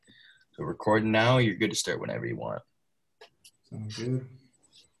So recording now, you're good to start whenever you want. Sounds good.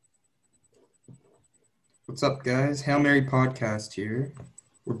 What's up, guys? Hail Mary podcast here.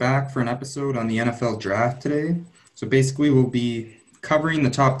 We're back for an episode on the NFL draft today. So basically, we'll be covering the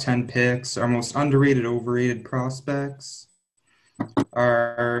top 10 picks, our most underrated, overrated prospects,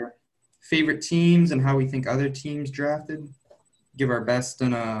 our favorite teams, and how we think other teams drafted. Give our best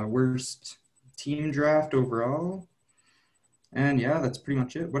and worst team draft overall. And yeah, that's pretty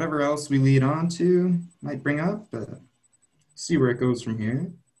much it. Whatever else we lead on to, might bring up, but see where it goes from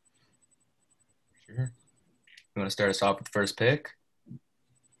here. Sure. You want to start us off with the first pick?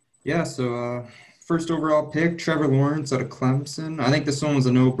 Yeah, so first overall pick, Trevor Lawrence out of Clemson. I think this one was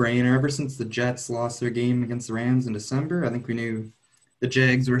a no-brainer. Ever since the Jets lost their game against the Rams in December, I think we knew the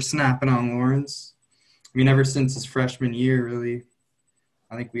Jags were snapping on Lawrence. I mean, ever since his freshman year, really,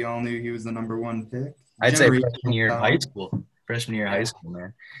 I think we all knew he was the number one pick. I'd say freshman Generational year of high talent. school. Freshman year of high Yeah. school,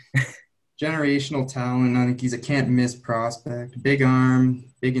 man. Generational talent. I think he's a can't-miss prospect. Big arm,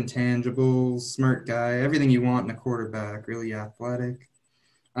 big intangibles, smart guy, everything you want in a quarterback, really athletic.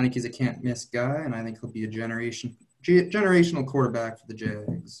 I think he's a can't miss guy, and I think he'll be a generational quarterback for the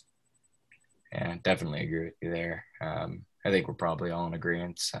Jags. Yeah, definitely agree with you there. I think we're probably all in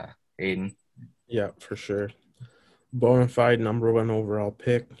agreement. Aiden. Yeah, for sure. Bona fide number one overall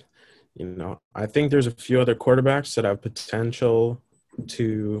pick. I think there's a few other quarterbacks that have potential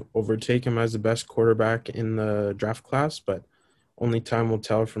to overtake him as the best quarterback in the draft class, but only time will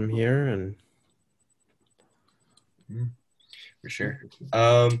tell from here. And For sure.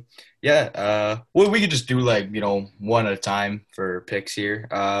 Well, we could just do one at a time for picks here.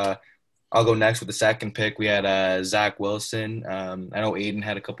 I'll go next with the second pick. We had Zach Wilson. I know Aiden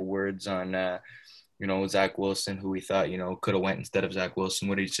had a couple words on Zach Wilson, who we thought could have went instead of Zach Wilson.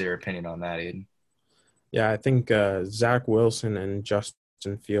 What do you say your opinion on that, Aiden? yeah, I think Zach Wilson and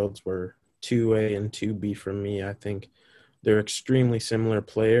Justin Fields were 2A and 2B for me. I think they're extremely similar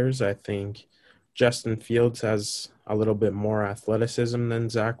players. I think Justin Fields has a little bit more athleticism than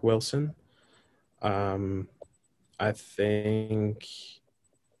Zach Wilson. I think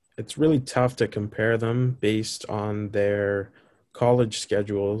it's really tough to compare them based on their college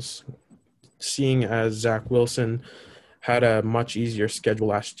schedules, seeing as Zach Wilson had a much easier schedule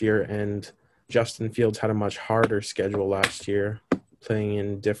last year and Justin Fields had a much harder schedule last year, playing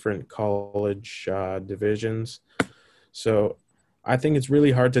in different college divisions. So I think it's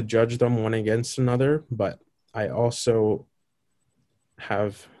really hard to judge them one against another, but I also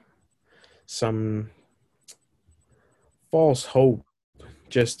have some false hope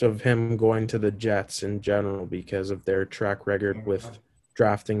just of him going to the Jets in general because of their track record with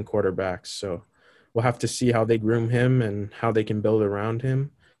drafting quarterbacks. So we'll have to see how they groom him and how they can build around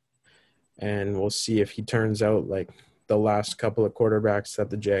him. And we'll see if he turns out like the last couple of quarterbacks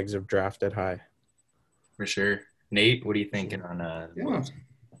that the Jags have drafted high. For sure. Nate, what are you thinking on Yeah, Wilson?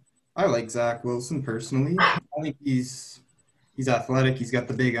 I like Zach Wilson personally. I think he's athletic. He's got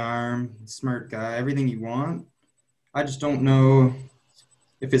the big arm, smart guy, everything you want. I just don't know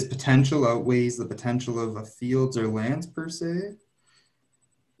if his potential outweighs the potential of a Fields or Lance per se.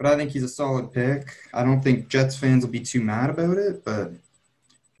 But I think he's a solid pick. I don't think Jets fans will be too mad about it, but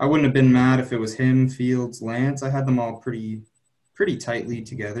I wouldn't have been mad if it was him, Fields, Lance. I had them all pretty tightly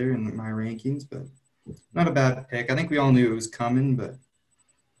together in my rankings, but not a bad pick. I think we all knew it was coming, but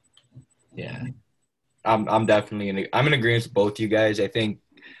Yeah, I'm definitely I'm in agreement with both you guys. I think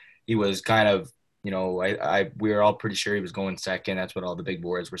he was kind of we were all pretty sure he was going second. That's what all the big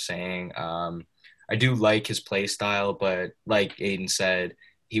boards were saying. I do like his play style, but like Aiden said,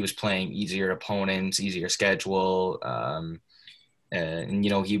 he was playing easier opponents, easier schedule. And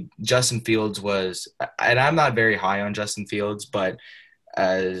he Justin Fields was, and I'm not very high on Justin Fields, but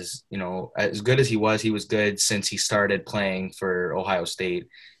as good as he was good since he started playing for Ohio State.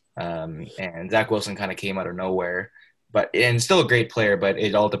 And Zach Wilson kind of came out of nowhere, and still a great player, but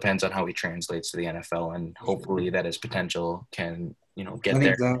it all depends on how he translates to the NFL, and hopefully that his potential can, I get think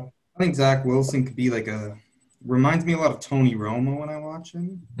there. Zach, I think Zach Wilson could be like reminds me a lot of Tony Romo when I watch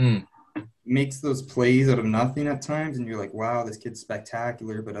him. Hmm. Makes those plays out of nothing at times, and you're like, wow, this kid's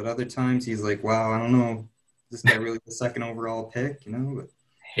spectacular. But at other times, he's like, wow, I don't know, this guy really the second overall pick, you know?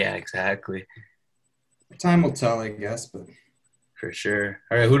 Yeah, exactly. But time will tell, I guess. But For sure.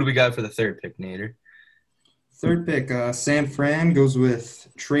 All right, who do we got for the third pick, Nader? third pick, San Fran goes with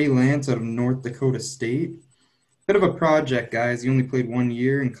Trey Lance out of North Dakota State. Bit of a project, guys. He only played 1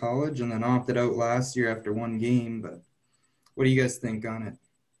 year in college and then opted out last year after one game. But what do you guys think on it?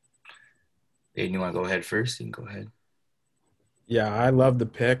 Aiden, you want to go ahead first? You can go ahead. Yeah, I love the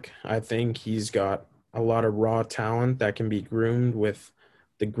pick. I think he's got a lot of raw talent that can be groomed with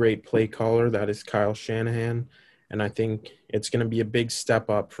the great play caller that is Kyle Shanahan. And I think it's going to be a big step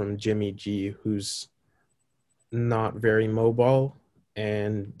up from Jimmy G, who's not very mobile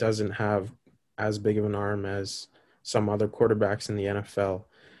and doesn't have as big of an arm as some other quarterbacks in the NFL.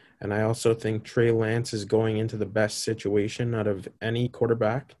 And I also think Trey Lance is going into the best situation out of any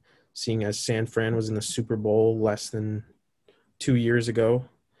quarterback, seeing as San Fran was in the Super Bowl less than 2 years ago.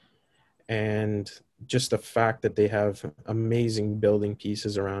 And just the fact that they have amazing building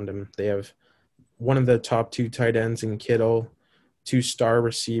pieces around him. They have one of the top two tight ends in Kittle, two star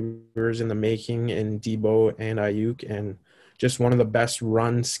receivers in the making in Debo and Ayuk, and just one of the best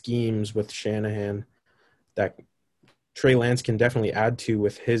run schemes with Shanahan that Trey Lance can definitely add to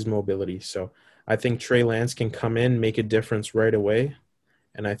with his mobility. So I think Trey Lance can come in, make a difference right away.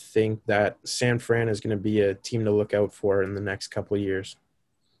 And I think that San Fran is going to be a team to look out for in the next couple of years.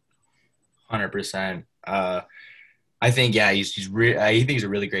 100%. I think, yeah, I think he's a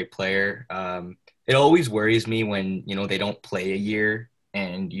really great player. It always worries me when, they don't play a year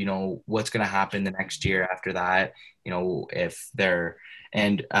and, what's going to happen the next year after that, if they're,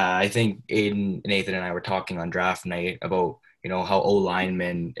 and I think Aiden, Nathan and I were talking on draft night about, how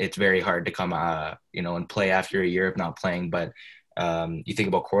O-linemen, it's very hard to come, and play after a year of not playing. But you think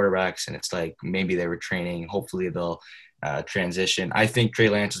about quarterbacks and it's like maybe they were training, hopefully they'll transition. I think Trey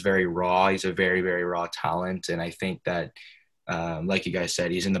Lance is very raw. He's a very, very raw talent. And I think that, like you guys said,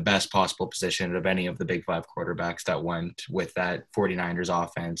 he's in the best possible position of any of the big five quarterbacks that went with that 49ers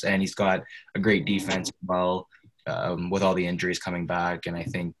offense. And he's got a great defense as well, with all the injuries coming back. And I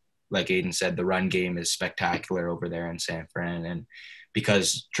think, like Aiden said, the run game is spectacular over there in San Fran. And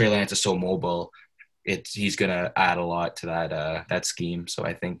because Trey Lance is so mobile, he's going to add a lot to that scheme. So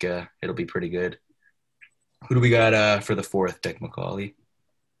I think it'll be pretty good. Who do we got for the fourth pick, Macaulay?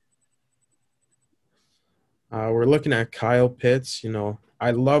 We're looking at Kyle Pitts.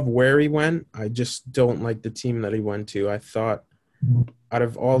 I love where he went. I just don't like the team that he went to. I thought out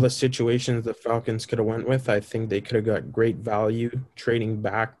of all the situations the Falcons could have went with, I think they could have got great value trading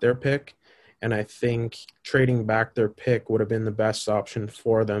back their pick. And I think trading back their pick would have been the best option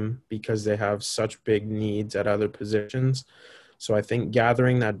for them because they have such big needs at other positions. So I think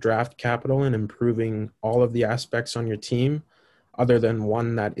gathering that draft capital and improving all of the aspects on your team, other than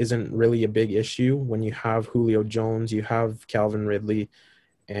one that isn't really a big issue, when you have Julio Jones, you have Calvin Ridley,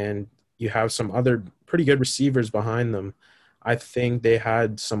 and you have some other pretty good receivers behind them. I think they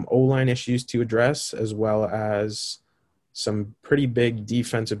had some O-line issues to address, as well as some pretty big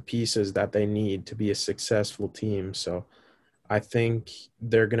defensive pieces that they need to be a successful team. So I think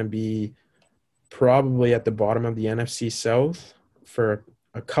they're going to be probably at the bottom of the NFC South for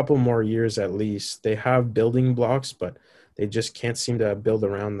a couple more years at least. They have building blocks, but they just can't seem to build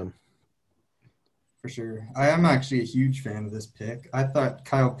around them. For sure. I am actually a huge fan of this pick. I thought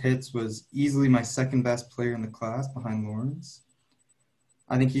Kyle Pitts was easily my second best player in the class behind Lawrence.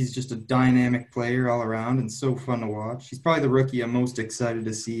 I think he's just a dynamic player all around and so fun to watch. He's probably the rookie I'm most excited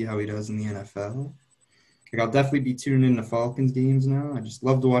to see how he does in the NFL. I'll definitely be tuning in to Falcons games now. I just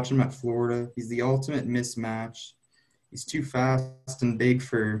love to watch him at Florida. He's the ultimate mismatch. He's too fast and big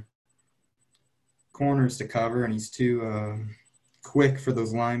for corners to cover, and he's too quick for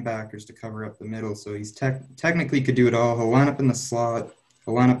those linebackers to cover up the middle. So he's technically could do it all. He'll line up in the slot.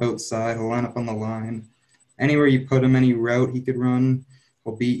 He'll line up outside. He'll line up on the line. Anywhere you put him, any route he could run,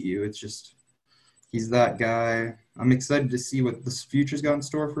 he'll beat you. It's just he's that guy. I'm excited to see what this future's got in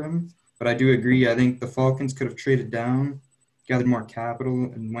store for him. But I do agree. I think the Falcons could have traded down, gathered more capital,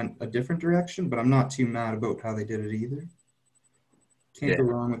 and went a different direction. But I'm not too mad about how they did it either. Can't go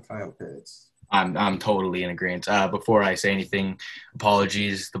wrong with Kyle Pitts. I'm totally in agreement. Before I say anything,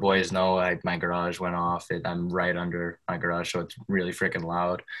 apologies. The boys know my garage went off. I'm right under my garage, so it's really freaking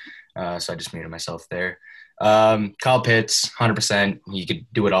loud. So I just muted myself there. Kyle Pitts, 100%. He could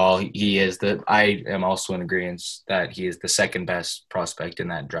do it all. I am also in agreement that he is the second best prospect in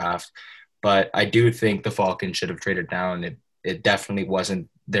that draft. But I do think the Falcons should have traded down. It definitely wasn't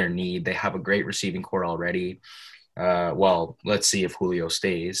their need. They have a great receiving core already. Well, let's see if Julio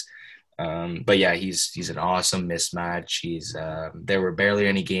stays. But yeah, he's an awesome mismatch. There were barely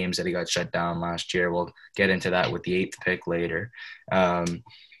any games that he got shut down last year. We'll get into that with the 8th pick later.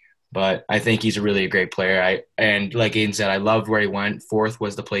 But I think he's a great player. And like Aiden said, I loved where he went. 4th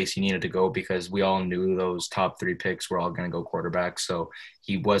was the place he needed to go because we all knew those top 3 picks were all going to go quarterback. So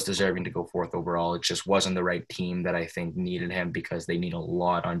he was deserving to go 4th overall. It just wasn't the right team that I think needed him because they need a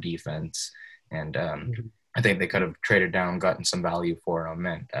lot on defense. And I think they could have traded down, gotten some value for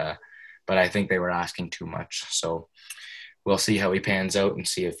him. But I think they were asking too much. So we'll see how he pans out and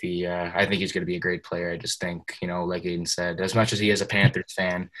see if he. I think he's going to be a great player. I just think, like Aiden said, as much as he is a Panthers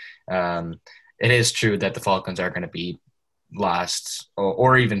fan, um, it is true that the Falcons are going to be last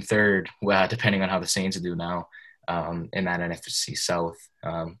or even third, depending on how the Saints do now in that NFC South.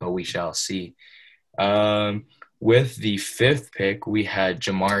 But we shall see. Um, with the fifth pick, we had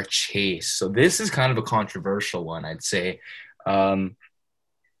Jamar Chase. So this is kind of a controversial one, I'd say. Um,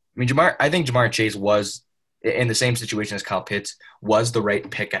 I think Jamar Chase was in the same situation as Kyle Pitts, was the right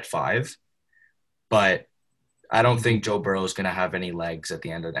pick at 5, but I don't think Joe Burrow is going to have any legs at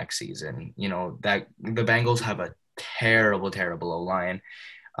the end of next season. That the Bengals have a terrible, terrible O-line.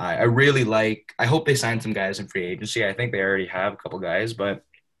 I hope they sign some guys in free agency. I think they already have a couple guys, but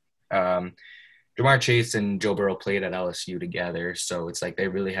um, Jamar Chase and Joe Burrow played at LSU together, so it's like they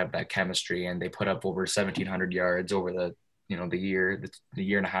really have that chemistry, and they put up over 1,700 yards over the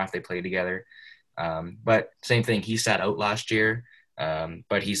year and a half they played together. But same thing, he sat out last year,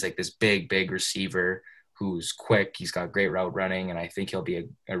 but he's like this big receiver who's quick. He's got great route running, and I think he'll be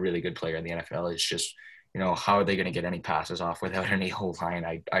a really good player in the NFL. It's just, how are they going to get any passes off without any whole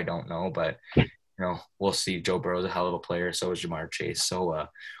line? I don't know, but we'll see. Joe Burrow's a hell of a player, so is Jamar Chase. So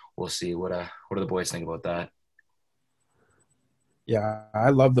we'll see what do the boys think about that. Yeah,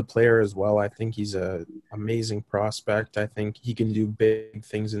 I love the player as well. I think he's a amazing prospect. I think he can do big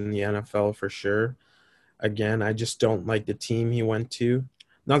things in the NFL for sure. Again, I just don't like the team he went to.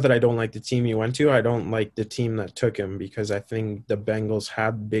 Not that I don't like the team he went to. I don't like the team that took him because I think the Bengals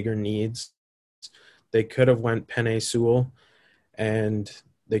had bigger needs. They could have went Penei Sewell, and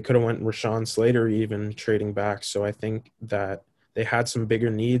they could have went Rashawn Slater even trading back. So I think that they had some bigger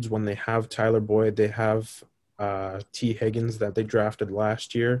needs when they have Tyler Boyd. They have T. Higgins that they drafted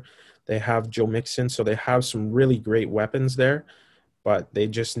last year. They have Joe Mixon. So they have some really great weapons there, but they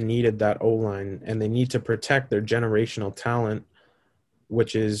just needed that O-line, and they need to protect their generational talent,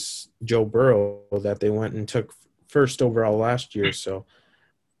 which is Joe Burrow that they went and took first overall last year. So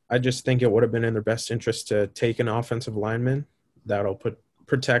I just think it would have been in their best interest to take an offensive lineman that'll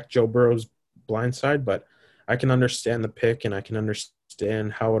protect Joe Burrow's blind side, but I can understand the pick, and I can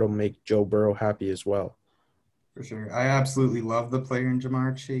understand how it'll make Joe Burrow happy as well. For sure. I absolutely love the player in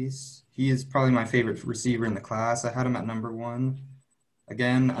Jamar Chase. He is probably my favorite receiver in the class. I had him at number 1.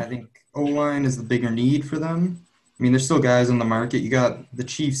 Again, I think O-line is the bigger need for them. I mean, there's still guys on the market. You got the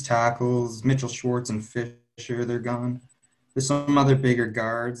Chiefs tackles, Mitchell Schwartz and Fisher, they're gone. There's some other bigger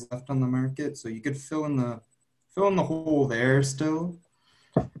guards left on the market, so you could fill in the hole there still.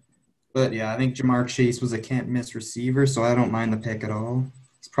 But yeah, I think Jamar Chase was a can't miss receiver, so I don't mind the pick at all.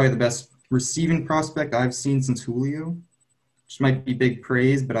 He's probably the best receiving prospect I've seen since Julio, which might be big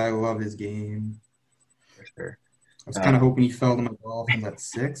praise, but I love his game. For sure. I was kind of hoping he fell to my Dolphins at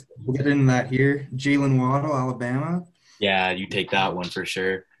 6. But we'll get into that here. Jalen Waddle, Alabama. Yeah, you take that one for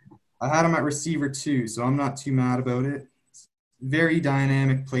sure. I had him at receiver 2, so I'm not too mad about it. Very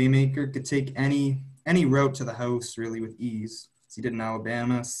dynamic playmaker, could take any route to the house really with ease. As he did in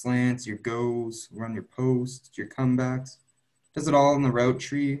Alabama, slants, your goes, run your posts, your comebacks. Does it all in the route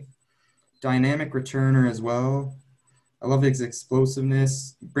tree. Dynamic returner as well. I love his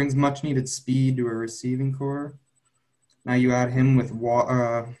explosiveness. Brings much needed speed to a receiving core. Now you add him with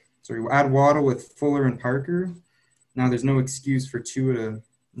add Waddle with Fuller and Parker. Now there's no excuse for Tua to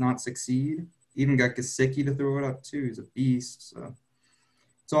not succeed. Even got Gesicki to throw it up too. He's a beast. So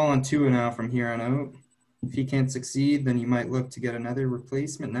it's all on Tua now from here on out. If he can't succeed, then you might look to get another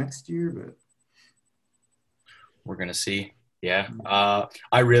replacement next year. But we're gonna see. Yeah.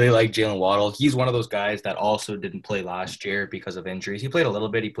 I really like Jalen Waddle. He's one of those guys that also didn't play last year because of injuries. He played a little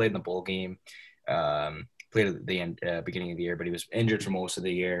bit. He played in the bowl game. Played at the end, beginning of the year, but he was injured for most of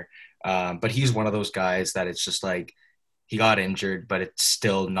the year. But he's one of those guys that it's just like he got injured, but it's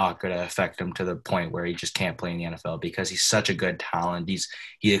still not going to affect him to the point where he just can't play in the NFL because he's such a good talent. He's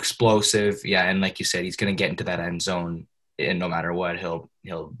explosive. Yeah. And like you said, he's going to get into that end zone, and no matter what, he'll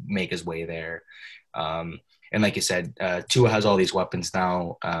make his way there. And like you said, Tua has all these weapons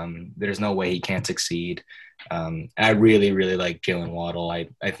now. There's no way he can't succeed. I really, really like Jalen Waddle.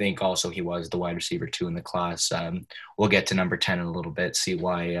 I think also he was the wide receiver 2 in the class. We'll get to number 10 in a little bit, see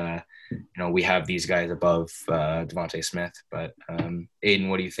why we have these guys above Devontae Smith. But Aiden,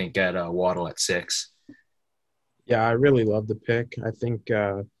 what do you think at Waddle at 6? Yeah, I really love the pick. I think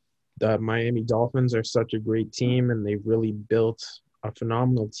the Miami Dolphins are such a great team, and they've really built a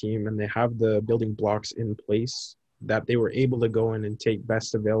phenomenal team, and they have the building blocks in place that they were able to go in and take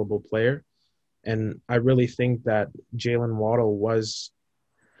best available player. And I really think that Jalen Waddle or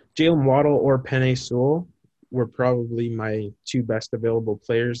Penei Sewell were probably my 2 best available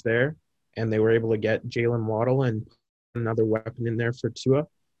players there. And they were able to get Jalen Waddle and another weapon in there for Tua.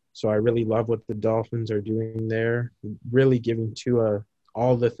 So I really love what the Dolphins are doing there, really giving Tua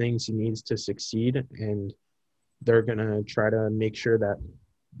all the things he needs to succeed. And they're going to try to make sure that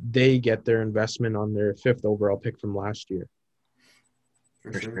they get their investment on their 5th overall pick from last year.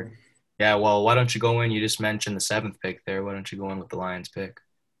 For For sure. sure. Yeah, well, why don't you go in? You just mentioned the 7th pick there. Why don't you go in with the Lions pick?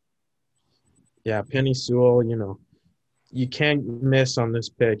 Yeah, Penny Sewell, you can't miss on this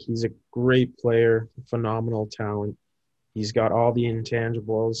pick. He's a great player, phenomenal talent. He's got all the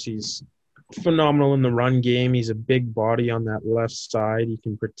intangibles. He's phenomenal in the run game. He's a big body on that left side. He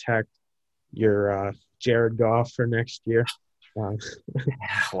can protect your Jared Goff for next year. Uh,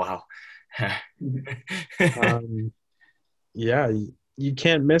 Wow. um, yeah, you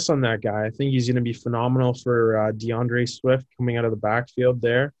can't miss on that guy. I think he's going to be phenomenal for DeAndre Swift coming out of the backfield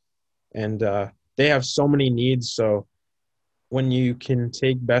there. And they have so many needs. So when you can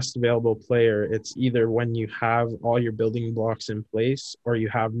take best available player, it's either when you have all your building blocks in place or you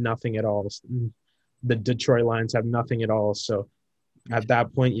have nothing at all. The Detroit Lions have nothing at all. So at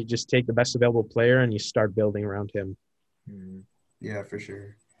that point, you just take the best available player and you start building around him. Yeah, for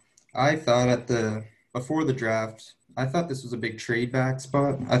sure. I thought before the draft, I thought this was a big trade back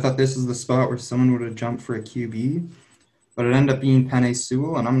spot. I thought this is the spot where someone would have jumped for a QB, but it ended up being Penei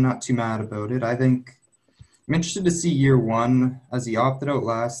Sewell, and I'm not too mad about it. I think I'm interested to see year one as he opted out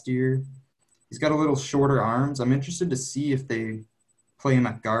last year. He's got a little shorter arms. I'm interested to see if they play him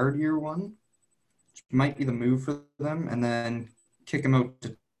at guard year one, which might be the move for them, and then kick him out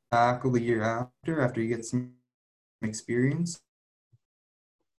to tackle the year after he gets some experience.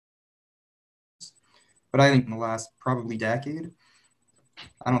 But I think in the last probably decade,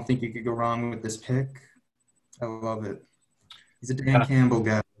 I don't think you could go wrong with this pick. I love it. He's a Dan Campbell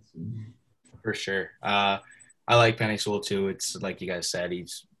guy. For sure. I like Penny Sewell too. It's like you guys said,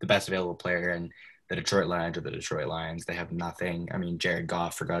 he's the best available player, and the Detroit Lions are the Detroit Lions. They have nothing. I mean, Jared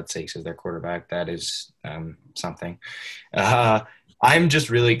Goff, for God's sakes, is their quarterback. That is something. I'm just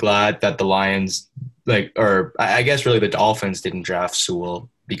really glad that the Lions, or I guess really the Dolphins didn't draft Sewell,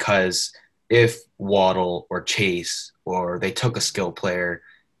 because if Waddle or Chase or they took a skill player,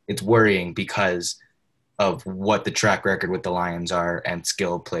 it's worrying because of what the track record with the Lions are and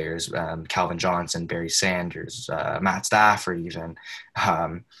skilled players, Calvin Johnson, Barry Sanders, Matt Stafford even.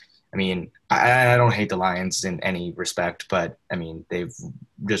 I mean, I don't hate the Lions in any respect, but I mean, they've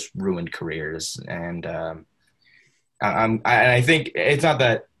just ruined careers. And I think it's not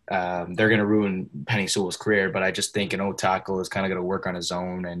that they're going to ruin Penny Sewell's career, but I just think an O tackle is kind of going to work on his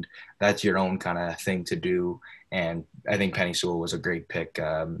own, and that's your own kind of thing to do. And I think Penny Sewell was a great pick.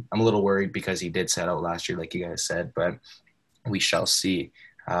 I'm a little worried because he did set out last year, like you guys said, but we shall see.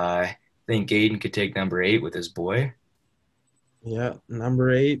 I think Aiden could take number 8 with his boy. Yeah,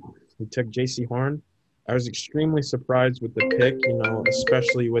 number 8, we took J.C. Horn. I was extremely surprised with the pick,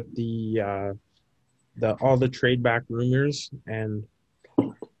 especially with the all the trade back rumors, and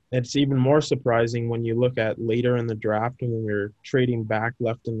it's even more surprising when you look at later in the draft when we're trading back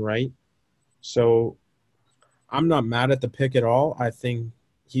left and right. So I'm not mad at the pick at all. I think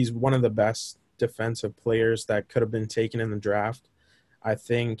he's one of the best defensive players that could have been taken in the draft. I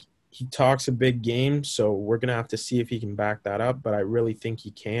think he talks a big game, so we're going to have to see if he can back that up, but I really think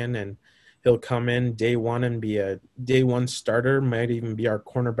he can, and he'll come in day one and be a day one starter, might even be our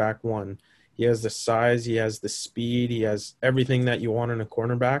cornerback one. He has the size, he has the speed, he has everything that you want in a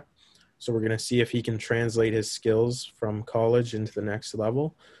cornerback. So we're going to see if he can translate his skills from college into the next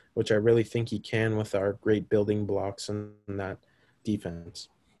level, which I really think he can with our great building blocks in that defense.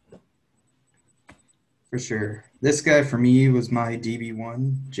 For sure. This guy for me was my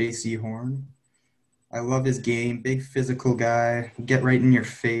DB1, J.C. Horn. I love his game. Big physical guy. Get right in your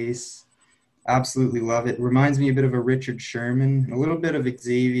face. Absolutely love it. Reminds me a bit of a Richard Sherman, a little bit of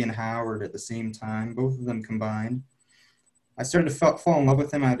Xavier Howard at the same time, both of them combined. I started to fall in love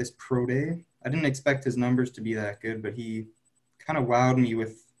with him at his pro day. I didn't expect his numbers to be that good, but he kind of wowed me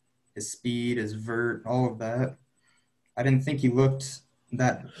with his speed, his vert, all of that. I didn't think he looked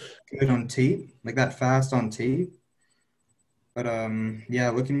that good on tape, like that fast on tape. But yeah,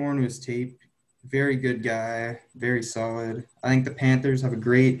 looking more into his tape, very good guy, very solid. I think the Panthers have a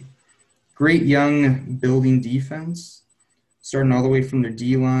great young building defense, starting all the way from their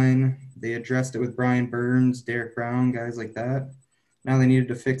D line. They addressed it with Brian Burns, Derek Brown, guys like that. Now they needed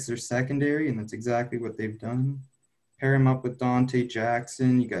to fix their secondary, and that's exactly what they've done. Pair him up with Dante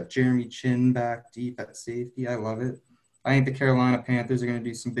Jackson. You got Jeremy Chin back deep at safety. I love it. I think the Carolina Panthers are going to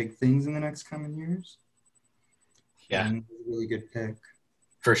do some big things in the next coming years. Yeah, And it's a really good pick.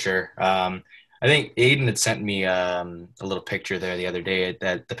 for sure. I think Aiden had sent me a little picture there the other day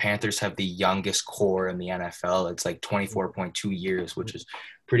that the Panthers have the youngest core in the NFL. It's like 24.2 years, which is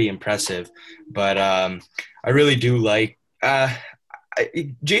pretty impressive. But I really do like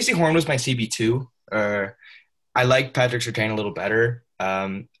JC Horn was my CB2. I like Patrick Surtain a little better.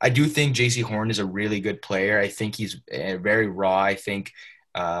 I do think JC Horn is a really good player. I think he's very raw.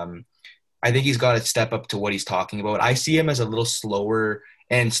 Um, I think he's got to step up to what he's talking about. I see him as a little slower,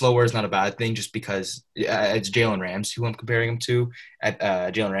 and slower is not a bad thing just because it's Jalen Ramsey who I'm comparing him to.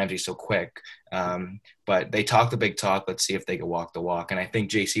 Jalen Ramsey's so quick. But they talk the big talk. Let's see if they can walk the walk. And I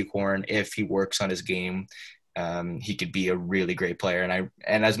think JC Horn, if he works on his game, he could be a really great player.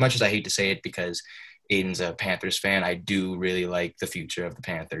 And as much as I hate to say it because Aiden's a Panthers fan, I do really like the future of the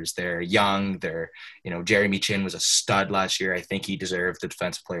Panthers. They're young. Jeremy Chin was a stud last year. I think he deserved the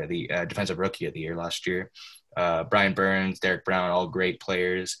defensive rookie of the year last year. Brian Burns, Derek Brown, all great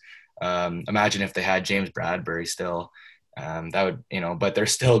players. Imagine if they had James Bradbury still. That would, but they're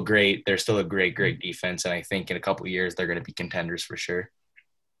still great. They're still a great, great defense. And I think in a couple of years, they're going to be contenders for sure.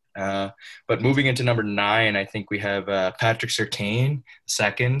 But moving into number 9, I think we have Patrick Surtain,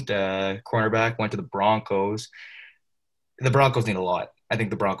 second cornerback, went to the Broncos. The Broncos need a lot. I think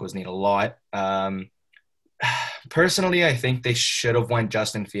the Broncos need a lot. Personally, I think they should have went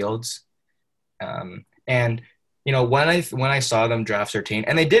Justin Fields. And when I saw them draft Surtain,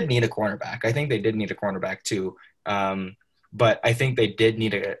 and they did need a cornerback. I think they did need a cornerback too. But I think they did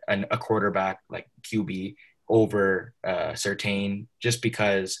need a quarterback like QB over Surtain just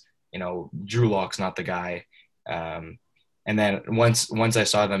because Drew Lock's not the guy. And then once I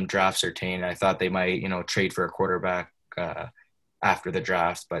saw them draft Surtain, I thought they might trade for a quarterback after the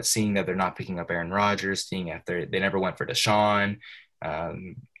draft. But seeing that they're not picking up Aaron Rodgers, seeing that they never went for Deshaun,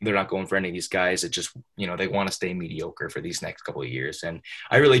 they're not going for any of these guys. It just they want to stay mediocre for these next couple of years. And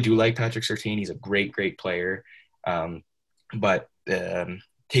I really do like Patrick Surtain. He's a great player. But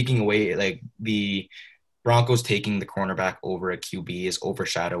taking away like the Broncos taking the cornerback over a QB is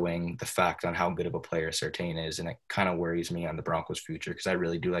overshadowing the fact on how good of a player Surtain is. And it kind of worries me on the Broncos' future because I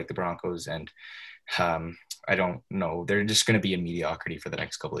really do like the Broncos. And I don't know. They're just going to be in mediocrity for the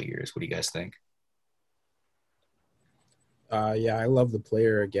next couple of years. What do you guys think? Yeah, I love the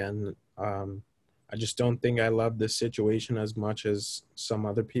player again. I just don't think I love this situation as much as some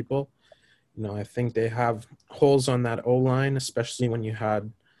other people. I think they have holes on that O-line, especially when you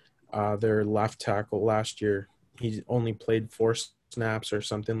had their left tackle last year. He only played 4 snaps or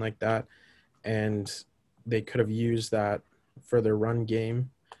something like that, and they could have used that for their run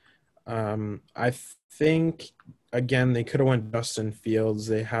game. I think, again, they could have went Justin Fields.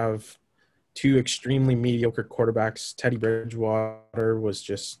 They have 2 extremely mediocre quarterbacks. Teddy Bridgewater was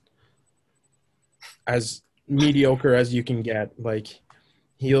just as mediocre as you can get. Like,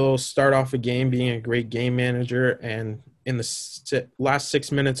 he'll start off a game being a great game manager, and in the last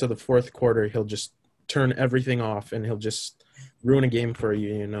 6 minutes of the fourth quarter, he'll just turn everything off, and he'll just ruin a game for you,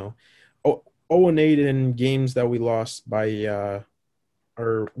 0-8 in games that we lost by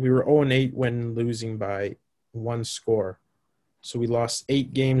or we were 0-8 when losing by 1 score. So we lost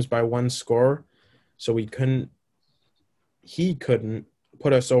 8 games by 1 score. So he couldn't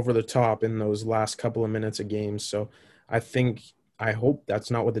put us over the top in those last couple of minutes of games. So I hope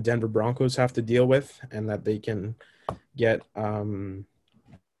that's not what the Denver Broncos have to deal with, and that they can get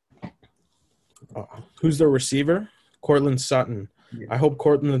who's their receiver? Courtland Sutton. Yeah. I hope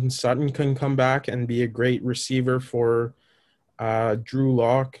Courtland Sutton can come back and be a great receiver for Drew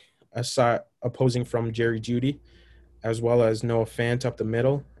Lock, opposing from Jerry Jeudy, as well as Noah Fant up the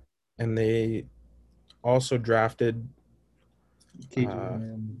middle. And they also drafted who's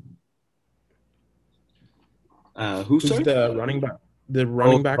the running back? The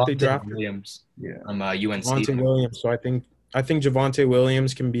running back they drafted? Williams, from UNC. Javonte Williams. So I think Javonte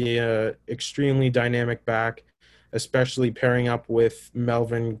Williams can be a extremely dynamic back, especially pairing up with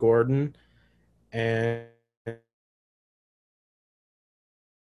Melvin Gordon, and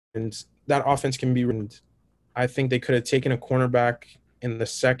that offense can be. I think they could have taken a cornerback in the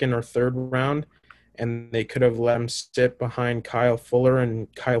 2nd or 3rd round, and they could have let him sit behind Kyle Fuller,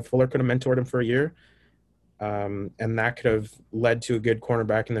 and Kyle Fuller could have mentored him for a year. And that could have led to a good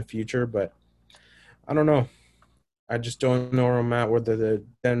cornerback in the future, but I don't know. I just don't know where I'm at with the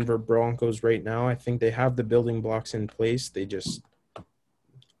Denver Broncos right now. I think they have the building blocks in place.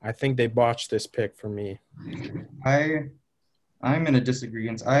 I think they botched this pick for me. I'm in a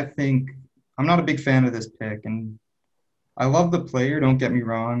disagreement. I think I'm not a big fan of this pick, and I love the player. Don't get me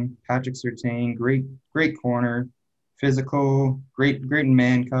wrong. Patrick Surtain, great corner, physical, great in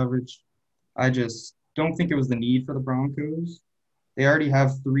man coverage. I just don't think it was the need for the Broncos. They already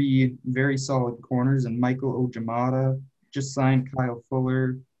have three very solid corners, and Michael Ojamata just signed Kyle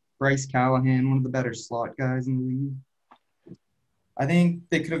Fuller, Bryce Callahan, one of the better slot guys in the league. I think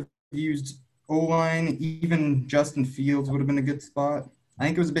they could have used O-line, even Justin Fields would have been a good spot. I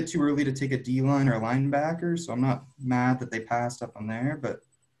think it was a bit too early to take a D-line or a linebacker, so I'm not mad that they passed up on there. But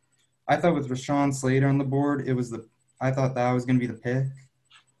I thought with Rashawn Slater on the board, I thought that was going to be the pick.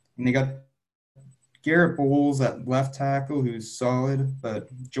 And they got Garrett Bowles at left tackle, who's solid, but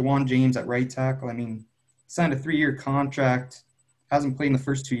Jawan James at right tackle. I mean, signed a 3-year contract, hasn't played in the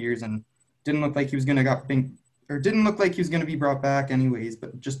first 2 years, and didn't look like he was going to didn't look like he was going to be brought back anyways,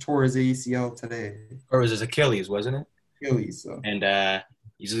 but just tore his ACL today. Or was his Achilles, wasn't it? Achilles, so. And I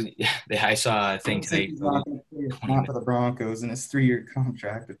saw a thing Looks like today. he's not going to play a snap for the Broncos in his 3-year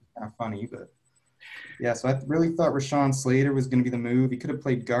contract. It's kind of funny, but yeah. So I really thought Rashawn Slater was going to be the move. He could have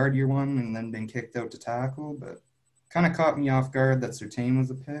played guard year one and then been kicked out to tackle, but kind of caught me off guard that Surtain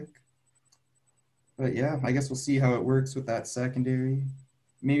was a pick. But yeah, I guess we'll see how it works with that secondary.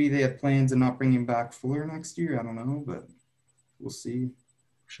 Maybe they have plans of not bringing back Fuller next year. I don't know, but we'll see.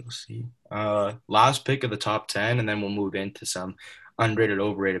 Shall see. Last pick of the top 10, and then we'll move into some underrated,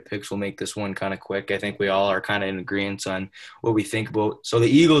 overrated picks. We'll make this one kind of quick. I think we all are kind of in agreement on what we think about. So the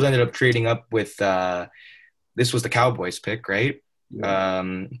Eagles ended up trading up with this was the Cowboys pick, right? Yeah.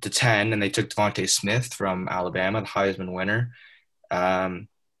 To 10, and they took Devontae Smith from Alabama, the Heisman winner.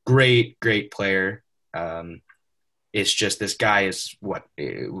 Great player. It's just this guy is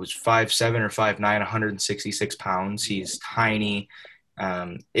it was 5'7" or 5'9", 166 pounds. He's tiny.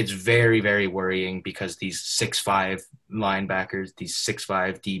 It's very, very worrying because these 6'5" linebackers, these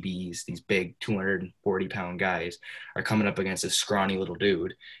 6'5" DBs, these big 240-pound guys are coming up against this scrawny little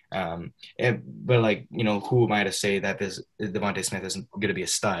dude. But like, who am I to say that this Devontae Smith isn't going to be a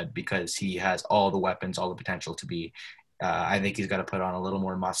stud because he has all the weapons, all the potential to be. I think he's got to put on a little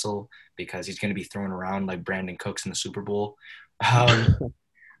more muscle because he's going to be thrown around like Brandon Cooks in the Super Bowl.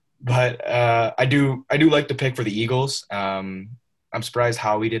 But I do like the pick for the Eagles. I'm surprised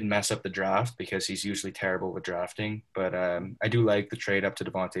Howie didn't mess up the draft because he's usually terrible with drafting. But I do like the trade up to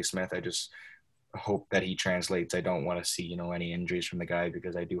Devontae Smith. I just hope that he translates. I don't want to see, any injuries from the guy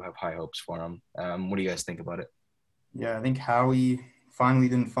because I do have high hopes for him. What do you guys think about it? Yeah, I think Howie finally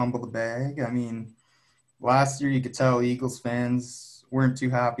didn't fumble the bag. I mean, last year you could tell Eagles fans weren't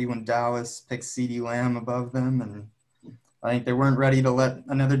too happy when Dallas picked CeeDee Lamb above them, and I think they weren't ready to let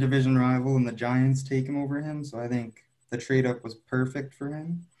another division rival and the Giants take him over him. So I think the trade-up was perfect for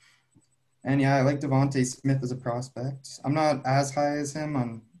him. And yeah, I like Devontae Smith as a prospect. I'm not as high as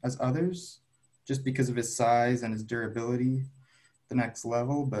him as others, just because of his size and his durability, the next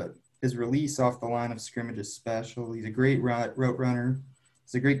level. But his release off the line of scrimmage is special. He's a great route runner.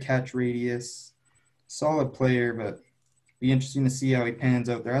 He's a great catch radius. Solid player, but be interesting to see how he pans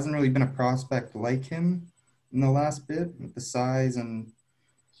out. There hasn't really been a prospect like him in the last bit with the size, and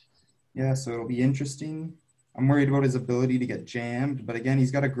yeah, so it'll be interesting. I'm worried about his ability to get jammed, but again, he's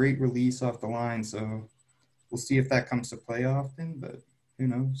got a great release off the line, so we'll see if that comes to play often, but who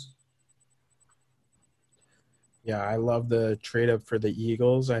knows? Yeah, I love the trade up for the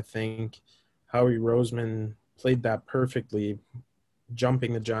Eagles. I think Howie Roseman played that perfectly,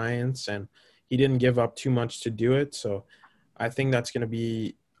 jumping the Giants, and he didn't give up too much to do it. So I think that's going to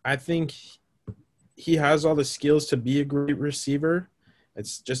be – I think he has all the skills to be a great receiver.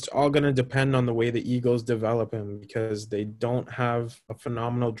 It's just all going to depend on the way the Eagles develop him because they don't have a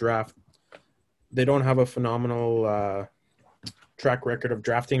phenomenal draft. They don't have a phenomenal track record of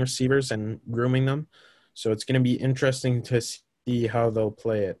drafting receivers and grooming them. So it's going to be interesting to see how they'll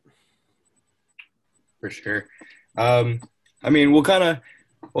play it. For sure. I mean, we'll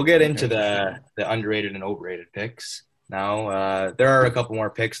get into the underrated and overrated picks now. There are a couple more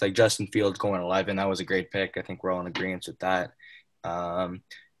picks, like Justin Fields going 11. That was a great pick. I think we're all in agreement with that. A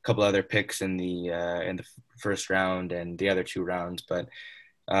couple other picks in the first round and the other 2 rounds. But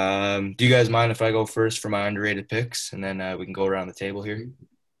do you guys mind if I go first for my underrated picks, and then we can go around the table here?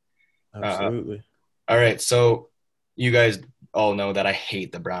 Absolutely. All right, so you guys all know that I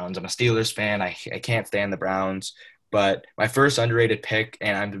hate the Browns. I'm a Steelers fan. I can't stand the Browns. But my first underrated pick,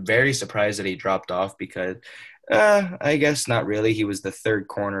 and I'm very surprised that he dropped off because I guess not really. He was the third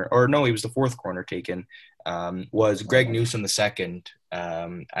corner, or no, he was the fourth corner taken, was Greg Newsome II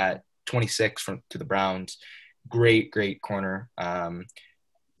at 26 to the Browns. Great corner.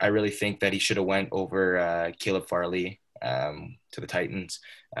 I really think that he should have went over Caleb Farley to the Titans.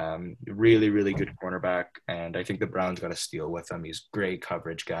 Really good cornerback, and I think the Browns got a steal with him. He's a great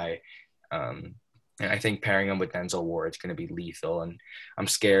coverage guy. And I think pairing him with Denzel Ward is going to be lethal. And I'm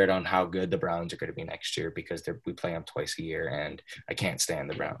scared on how good the Browns are going to be next year because we play them twice a year, and I can't stand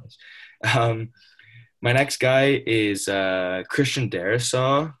the Browns. Um, my next guy is Christian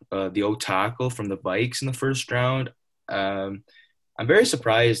Darrisaw, the O tackle from the Vikes in the first round. I'm very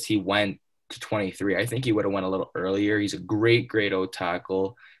surprised he went to 23. I think he would have went a little earlier. He's a great, great O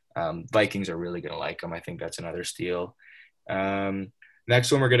tackle. Vikings are really going to like him. I think that's another steal.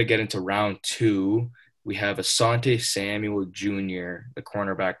 Next one, we're going to get into round 2. We have Asante Samuel Jr., the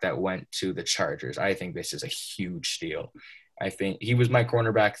cornerback that went to the Chargers. I think this is a huge steal. I think he was my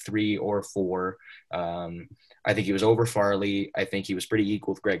cornerback 3 or 4. I think he was over Farley. I think he was pretty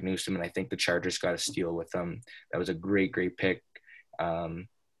equal with Greg Newsome, and I think the Chargers got a steal with him. That was a great, great pick. And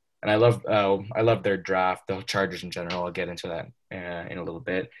I love their draft, the Chargers in general. I'll get into that in a little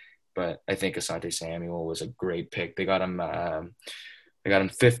bit, but I think Asante Samuel was a great pick. They got him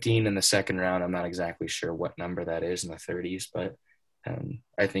 15 in the second round. I'm not exactly sure what number that is in the 30s, but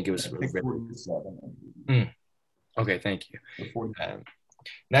I think it was really great. Okay, thank you.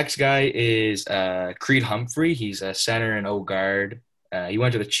 Next guy is Creed Humphrey. He's a center and O guard. He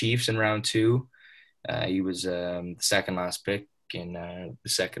went to the Chiefs in round 2. He was the second last pick in the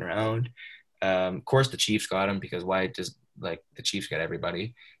second round. Of course, the Chiefs got him because why does the Chiefs get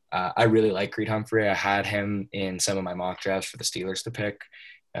everybody? I really like Creed Humphrey. I had him in some of my mock drafts for the Steelers to pick.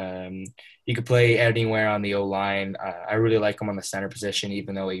 He could play anywhere on the O-line. I really like him on the center position,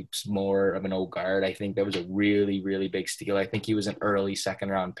 even though he's more of an O guard. I think that was a really, really big steal. I think he was an early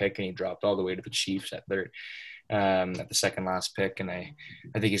second-round pick, and he dropped all the way to the Chiefs at the second last pick, and I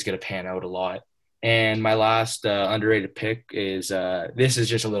think he's going to pan out a lot. And my last underrated pick is this is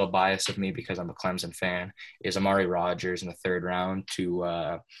just a little bias of me because I'm a Clemson fan, is Amari Rodgers in the third round to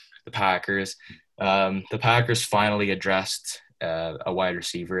the Packers. The Packers finally addressed a wide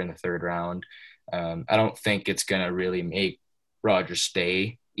receiver in the third round. I don't think it's going to really make Rodgers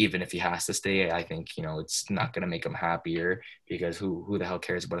stay, even if he has to stay. I think, it's not going to make him happier because who the hell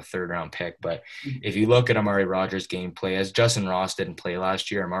cares about a third round pick? But if you look at Amari Rodgers' gameplay, as Justin Ross didn't play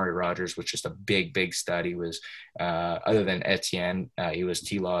last year, Amari Rodgers was just a big, big stud. He was, other than Etienne, he was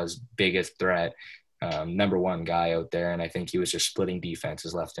T-Law's biggest threat. Number one guy out there, and I think he was just splitting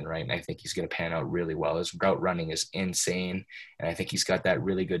defenses left and right, and I think he's going to pan out really well. His route running is insane, and I think he's got that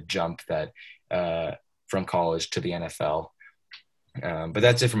really good jump that from college to the NFL. But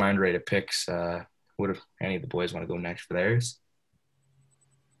that's it for my underrated picks. What if any of the boys want to go next for theirs?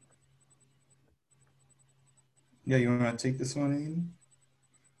 Yeah, you want to take this one, Aiden?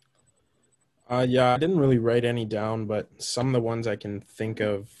 Yeah, I didn't really write any down, but some of the ones I can think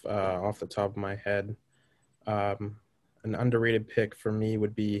of off the top of my head. An underrated pick for me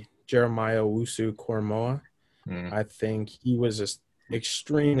would be Jeremiah Owusu-Koramoah. I think he was an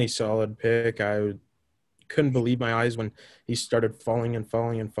extremely solid pick. I couldn't believe my eyes when he started falling,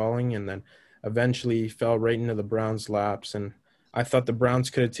 and then eventually fell right into the Browns' laps. And I thought the Browns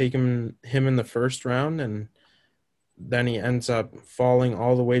could have taken him in the first round, and then he ends up falling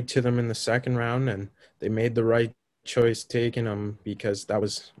all the way to them in the second round, and they made the right choice taking him because that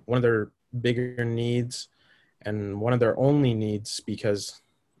was one of their bigger needs and one of their only needs, because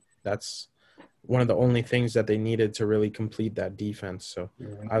that's one of the only things that they needed to really complete that defense. So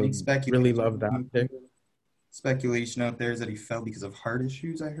I really love that pick. Speculation out there is that he fell because of heart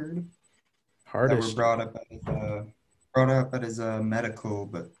issues, I heard. Heart issues. Were brought up at his medical,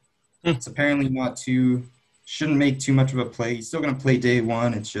 but it's apparently shouldn't make too much of a play. He's still going to play day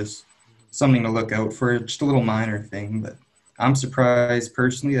one. It's just something to look out for, just a little minor thing. But I'm surprised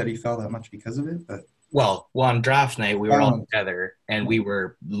personally that he fell that much because of it. But well, on draft night, we were all together, and we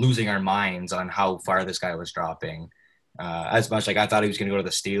were losing our minds on how far this guy was dropping. As much I thought he was going to go to the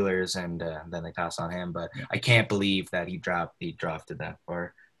Steelers, and then they passed on him. But I can't believe that he drafted that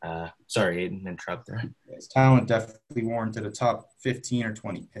far. Sorry, Aiden, interrupt there. His talent definitely warranted a top 15 or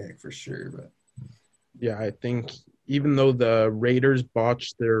 20 pick for sure. But yeah, I think even though the Raiders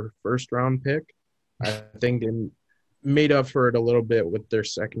botched their first round pick, I think they made up for it a little bit with their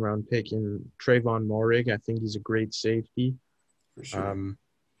second round pick in Trayvon Moehrig. I think he's a great safety. For sure.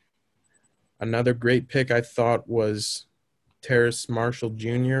 Another great pick I thought was Terrace Marshall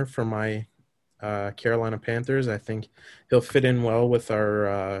Jr. from my Carolina Panthers. I think he'll fit in well with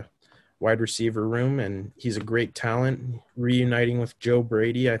our wide receiver room, and he's a great talent. Reuniting with Joe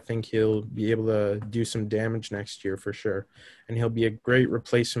Brady, I think he'll be able to do some damage next year for sure, and he'll be a great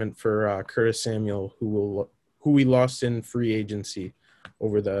replacement for Curtis Samuel, who we lost in free agency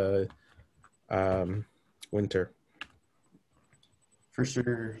over the winter. For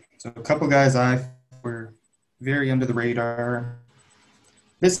sure. So a couple guys were very under the radar.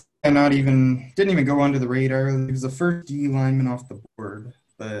 This didn't even go under the radar. He was the first D lineman off the board.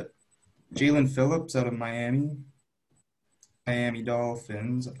 But Jalen Phillips out of Miami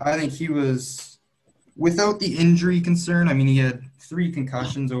Dolphins. I think he was without the injury concern. I mean, he had 3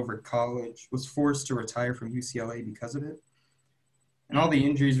 concussions over college, was forced to retire from UCLA because of it. And all the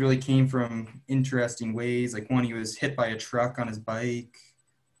injuries really came from interesting ways. Like one, he was hit by a truck on his bike.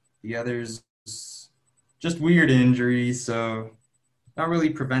 The others, just weird injuries. So not really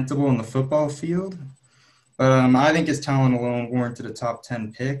preventable in the football field. But I think his talent alone warranted a top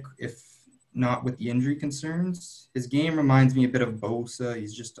 10 pick, if not with the injury concerns. His game reminds me a bit of Bosa.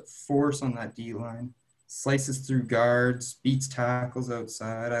 He's just a force on that D line. Slices through guards, beats tackles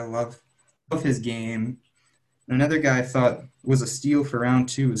outside. I love his game. And another guy I thought was a steal for round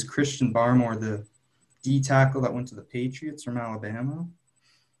 2 was Christian Barmore, the D tackle that went to the Patriots from Alabama.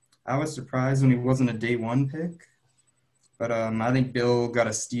 I was surprised when he wasn't a day 1 pick. But I think Bill got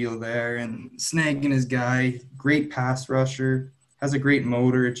a steal there and snagging his guy. Great pass rusher, has a great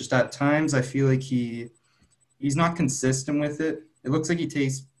motor. Just at times I feel like he's not consistent with it. It looks like he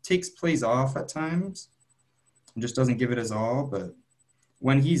takes plays off at times and just doesn't give it his all. But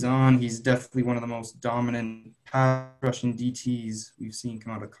when he's on, he's definitely one of the most dominant pass rushing DTs we've seen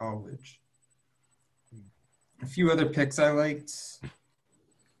come out of college. A few other picks I liked.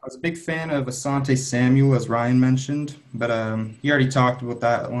 I was a big fan of Asante Samuel, as Ryan mentioned, but he already talked about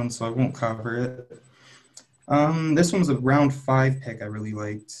that one, so I won't cover it. This one was a round 5 pick I really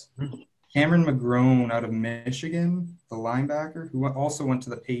liked. Cameron McGrone out of Michigan, the linebacker, who also went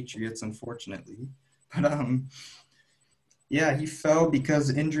to the Patriots, unfortunately. But yeah, he fell because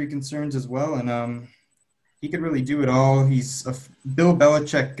of injury concerns as well, and he could really do it all. He's a Bill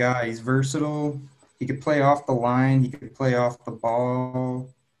Belichick guy. He's versatile. He could play off the line. He could play off the ball.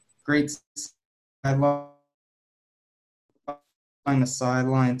 Great sideline, the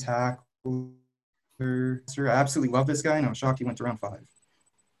sideline tackle. I absolutely love this guy, and I'm shocked he went to round 5.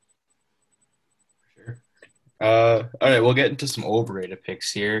 Sure. All right, we'll get into some overrated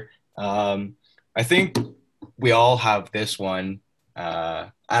picks here. I think we all have this one.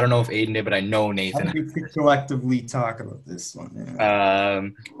 I don't know if Aiden did, but I know I Nathan. think we could collectively talk about this one. Yeah.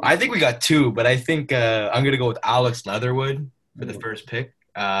 I think we got 2, but I think I'm gonna go with Alex Leatherwood for the first pick.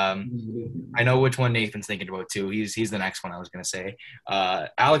 I know which one Nathan's thinking about too. He's the next one I was gonna say.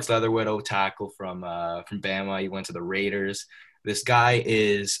 Alex Leatherwood, tackle from Bama. He went to the Raiders. This guy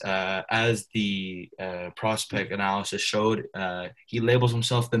is, as the prospect analysis showed, he labels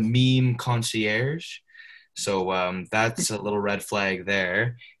himself the meme concierge. So that's a little red flag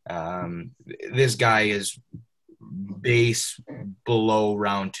there. This guy is base below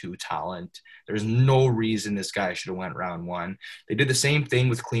round 2 talent. There's no reason this guy should have went round 1. They did the same thing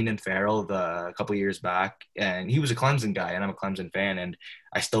with Clean Farrell a couple years back, and he was a Clemson guy, and I'm a Clemson fan, and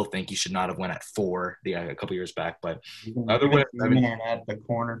I still think he should not have went at 4 a couple years back. But otherwise, I mean, at the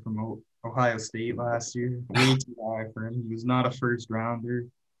corner from Ohio State last year, way too high for him. He was not a first rounder.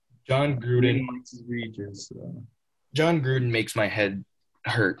 John Gruden. John Gruden makes my head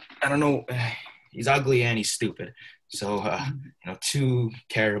hurt. I don't know. He's ugly and he's stupid. So, 2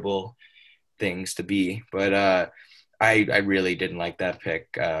 terrible things to be. But I really didn't like that pick.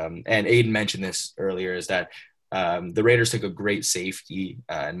 And Aiden mentioned this earlier, is that the Raiders took a great safety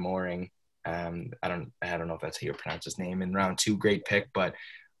in Mooring. I don't know if that's how you pronounce his name in round 2. Great pick, but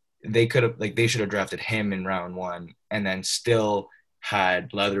they should have drafted him in round 1 and then still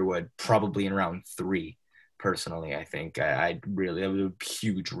had Leatherwood probably in round 3. Personally, I think it was a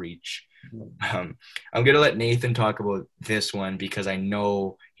huge reach. I'm going to let Nathan talk about this one because I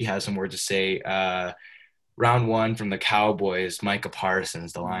know he has some words to say. Round 1 from the Cowboys, Micah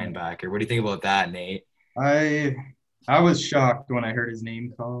Parsons, the linebacker. What do you think about that, Nate? I was shocked when I heard his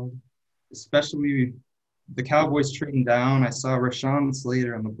name called, especially the Cowboys trading down. I saw Rashawn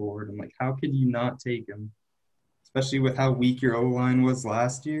Slater on the board. I'm like, how could you not take him? Especially with how weak your O-line was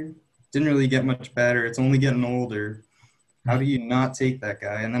last year. Didn't really get much better. It's only getting older. How do you not take that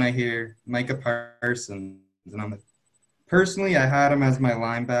guy? And then I hear Micah Parsons, and I'm like, personally, I had him as my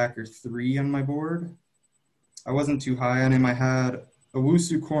linebacker 3 on my board. I wasn't too high on him. I had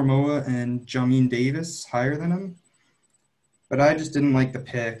Owusu Kormoa and Jamin Davis higher than him. But I just didn't like the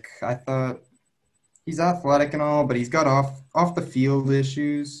pick. I thought he's athletic and all, but he's got off the field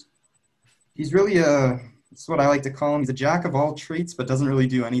issues. He's really that's what I like to call him. He's a jack of all traits, but doesn't really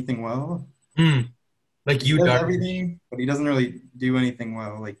do anything well. Like he does everything, but he doesn't really do anything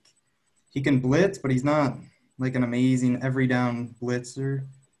well. Like he can blitz, but he's not like an amazing every down blitzer.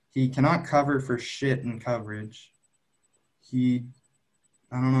 He cannot cover for shit in coverage. I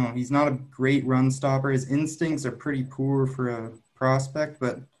don't know. He's not a great run stopper. His instincts are pretty poor for a prospect,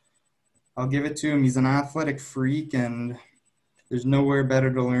 but I'll give it to him. He's an athletic freak, and there's nowhere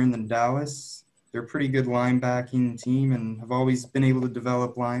better to learn than Dallas. They're a pretty good linebacking team and have always been able to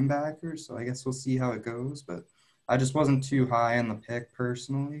develop linebackers. So I guess we'll see how it goes. But I just wasn't too high on the pick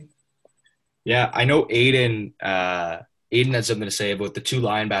personally. Yeah, I know Aiden had something to say about the two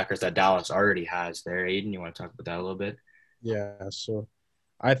linebackers that Dallas already has there. Aiden, you want to talk about that a little bit? Yeah, so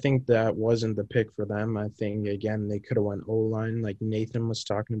I think that wasn't the pick for them. I think again they could have went O line like Nathan was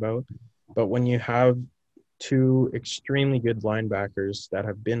talking about. But when you have two extremely good linebackers that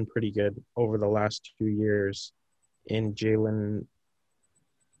have been pretty good over the last 2 years in Jump.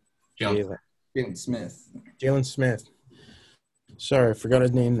 Jalen Jalen Smith. Jalen Smith. Sorry, I forgot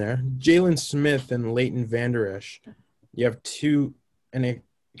his name there. Jalen Smith and Leighton Vander Esch. You have an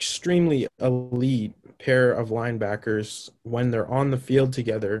extremely elite pair of linebackers. When they're on the field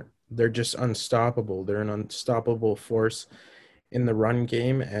together, they're just unstoppable. They're an unstoppable force in the run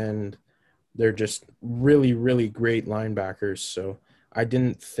game, and they're just really, really great linebackers. So I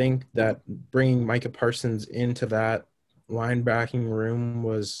didn't think that bringing Micah Parsons into that linebacking room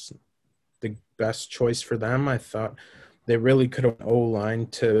was the best choice for them. I thought they really could have O-line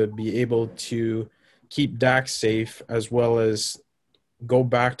to be able to keep Dak safe as well as go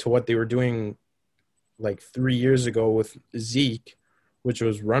back to what they were doing like 3 years ago with Zeke, which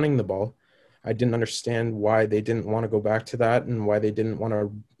was running the ball. I didn't understand why they didn't want to go back to that and why they didn't want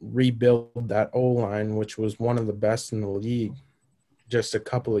to rebuild that O-line, which was one of the best in the league just a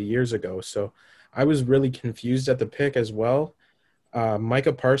couple of years ago. So I was really confused at the pick as well.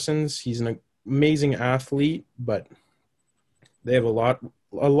 Micah Parsons, he's an amazing athlete, but they have a lot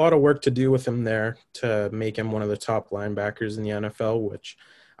of work to do with him there to make him one of the top linebackers in the NFL, which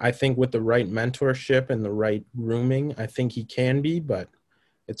I think with the right mentorship and the right grooming, I think he can be, but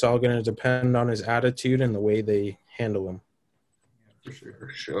it's all going to depend on his attitude and the way they handle him. For sure. For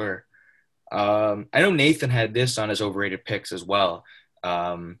sure. I know Nathan had this on his overrated picks as well.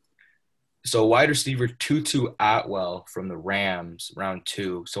 So wide receiver Tutu Atwell from the Rams, round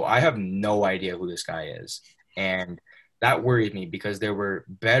 2. So I have no idea who this guy is. And that worried me because there were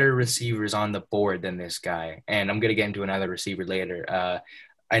better receivers on the board than this guy. And I'm going to get into another receiver later.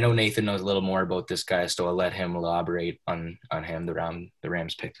 I know Nathan knows a little more about this guy, so I'll let him elaborate on him, the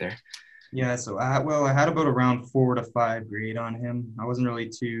Rams pick there. Yeah, so Atwell, I had about around 4 to 5 grade on him. I wasn't really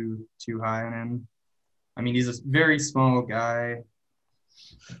too high on him. I mean, he's a very small guy.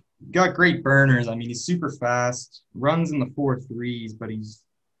 Got great burners. I mean, he's super fast, runs in the 4.3s, but he's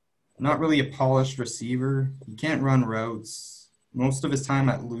not really a polished receiver. He can't run routes. Most of his time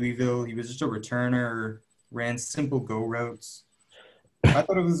at Louisville, he was just a returner or ran simple go routes. I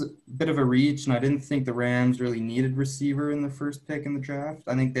thought it was a bit of a reach, and I didn't think the Rams really needed receiver in the first pick in the draft.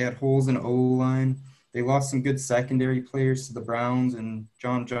 I think they had holes in O-line. They lost some good secondary players to the Browns and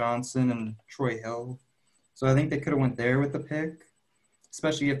John Johnson and Troy Hill. So I think they could have went there with the pick,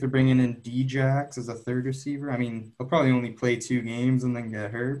 especially if they're bringing in D-Jax as a third receiver. I mean, he'll probably only play 2 games and then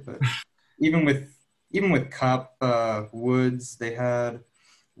get hurt, but even with Cup, Woods, they had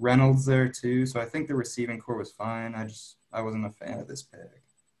Reynolds there too. So I think the receiving core was fine. I wasn't a fan of this pick.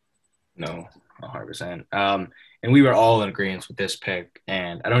 No, 100%. And we were all in agreement with this pick.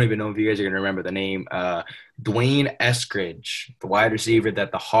 And I don't even know if you guys are going to remember the name. Dwayne Eskridge, the wide receiver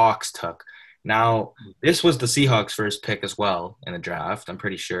that the Hawks took. Now, this was the Seahawks' first pick as well in the draft, I'm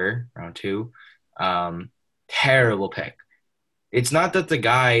pretty sure, round 2. Terrible pick. It's not that the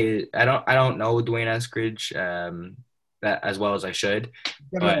guy I don't know Dwayne Eskridge that as well as I should,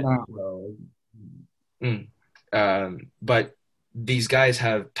 but but these guys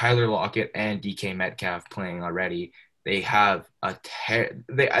have Tyler Lockett and DK Metcalf playing already. They have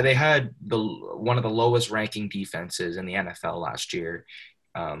they had one of the lowest ranking defenses in the NFL last year.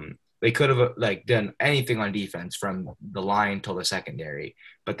 They could have like done anything on defense from the line till the secondary,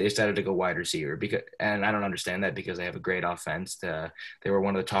 but they decided to go wide receiver and I don't understand that because they have a great offense. They were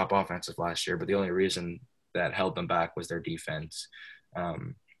one of the top offensive last year, but the only reason that held them back was their defense.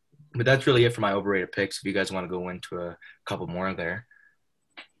 But that's really it for my overrated picks. If you guys want to go into a couple more there.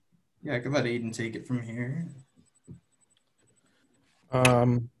 Yeah, I could let Aiden take it from here.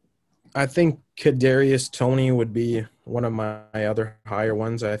 I think Kadarius Toney would be one of my other higher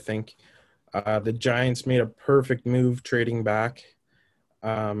ones. I think the Giants made a perfect move trading back.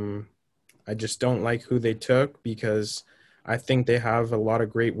 I just don't like who they took because I think they have a lot of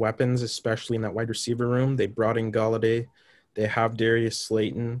great weapons, especially in that wide receiver room. They brought in Galladay. They have Darius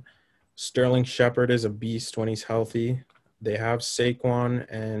Slayton. Sterling Shepard is a beast when he's healthy. They have Saquon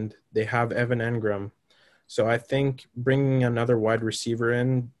and they have Evan Engram. So I think bringing another wide receiver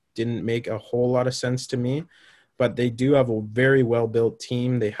in didn't make a whole lot of sense to me. but they do have a very well-built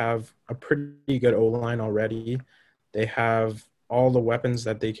team. They have a pretty good O-line already. They have all the weapons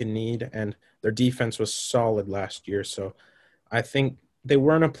that they can need, and their defense was solid last year. So I think they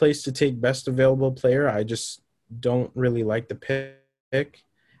weren't a place to take best available player. I just don't really like the pick,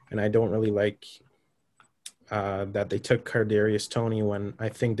 and I don't really like that they took Kadarius Toney when I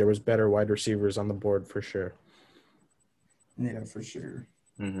think there was better wide receivers on the board for sure. Yeah, for sure.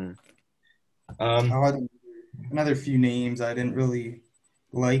 Mm-hmm. Another few names I didn't really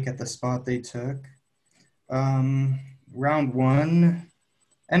like at the spot they took. Um, round one,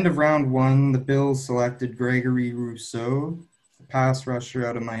 end of round one, the Bills selected Gregory Rousseau, the pass rusher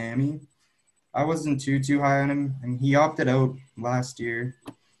out of Miami. I wasn't too high on him, and he opted out last year.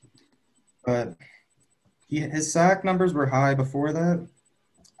 But his sack numbers were high before that.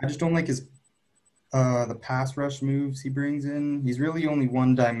 I just don't like his the pass rush moves he brings in. He's really only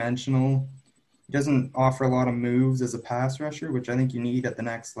one dimensional. He doesn't offer a lot of moves as a pass rusher, which I think you need at the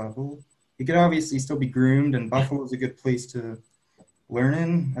next level. He could obviously still be groomed, and Buffalo's a good place to learn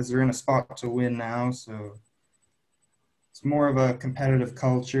in, as they're in a spot to win now. So it's more of a competitive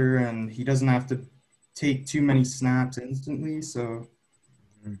culture, and he doesn't have to take too many snaps instantly. So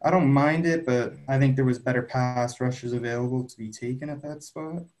I don't mind it, but I think there was better pass rushers available to be taken at that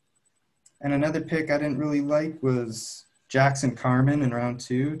spot. And another pick I didn't really like was Jackson Carman in round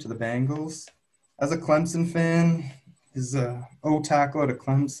two to the Bengals. As a Clemson fan, his O tackle out of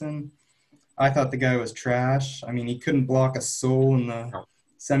Clemson, I thought the guy was trash. I mean, he couldn't block a soul in the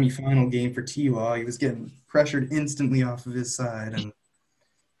semifinal game for T-Law. He was getting pressured instantly off of his side. And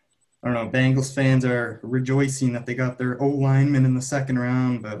I don't know, Bengals fans are rejoicing that they got their O-lineman in the second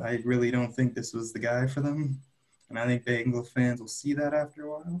round, but I really don't think this was the guy for them. And I think Bengals fans will see that after a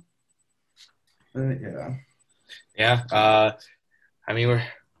while. But yeah. Yeah. I mean,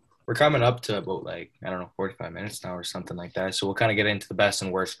 we're coming up to about 45 minutes now or something like that. So we'll kind of get into the best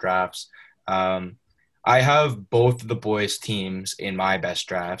and worst drafts. I have both of the boys' teams in my best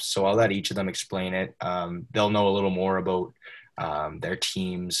drafts, so I'll let each of them explain it. They'll know a little more about their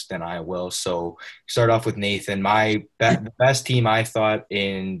teams than I will. So start off with Nathan. My best team I thought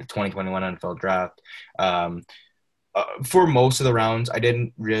in the 2021 NFL draft. For most of the rounds, I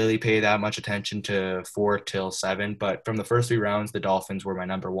didn't really pay that much attention to 4 till 7, but from the first 3 rounds, the Dolphins were my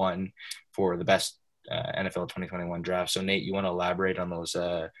number one for the best NFL 2021 draft. So Nate, you want to elaborate on those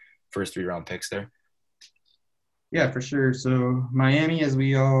first 3 round picks there? Yeah, for sure. So Miami, as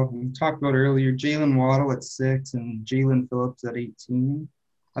we talked about earlier, Jalen Waddle at 6 and Jalen Phillips at 18.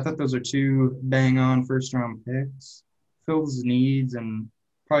 I thought those are 2 bang-on first-round picks. Fills needs and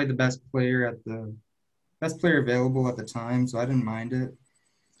probably the best player available at the time, so I didn't mind it.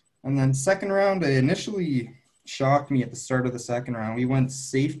 And then second round, it initially shocked me at the start of the second round. We went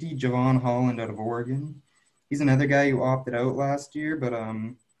safety Javon Holland out of Oregon. He's another guy who opted out last year, but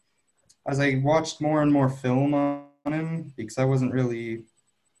as I watched more and more film on him, because I wasn't really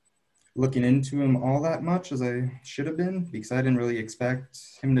looking into him all that much as I should have been, because I didn't really expect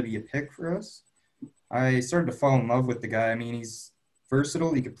him to be a pick for us, I started to fall in love with the guy. I mean, he's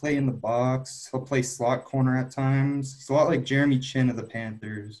versatile. He could play in the box. He'll play slot corner at times. He's a lot like Jeremy Chin of the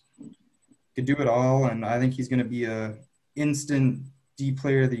Panthers. Could do it all, and I think he's going to be a instant D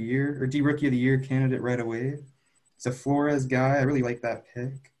Player of the Year or D Rookie of the Year candidate right away. He's a Flores guy. I really like that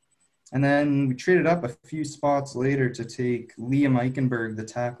pick. And then we traded up a few spots later to take Liam Eichenberg, the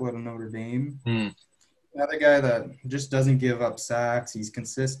tackle out of Notre Dame. Another guy that just doesn't give up sacks. He's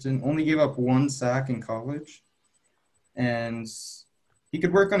consistent. Only gave up 1 sack in college. And he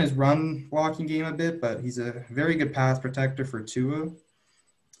could work on his run blocking game a bit, but he's a very good pass protector for Tua.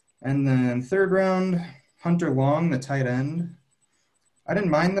 And then third round, Hunter Long, the tight end. I didn't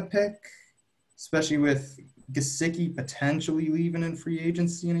mind the pick, especially with Gesicki potentially leaving in free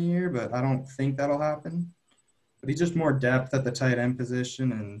agency in a year, but I don't think that'll happen. But he's just more depth at the tight end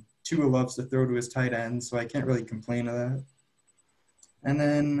position, and Tua loves to throw to his tight end, so I can't really complain to that. And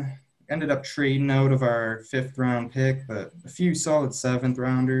then ended up trading out of our 5th round pick, but a few solid 7th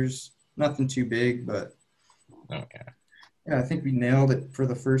rounders. Nothing too big, but Okay. Yeah, I think we nailed it for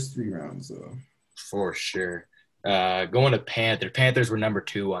the first 3 rounds, though. For sure. Going to Panthers. Panthers were number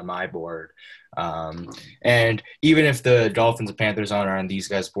 2 on my board. And even if the Dolphins and Panthers aren't on these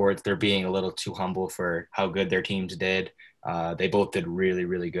guys' boards, they're being a little too humble for how good their teams did. They both did really,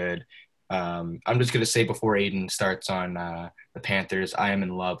 really good. I'm just going to say before Aiden starts on the Panthers, I am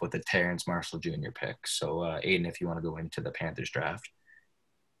in love with the Terrence Marshall Jr. pick. So, Aiden, if you want to go into the Panthers draft.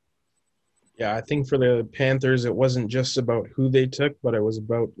 Yeah, I think for the Panthers, it wasn't just about who they took, but it was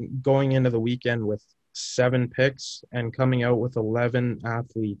about going into the weekend with 7 picks and coming out with 11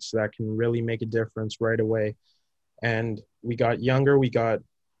 athletes that can really make a difference right away. And we got younger, we got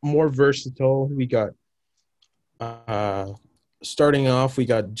more versatile. We got uh, starting off, we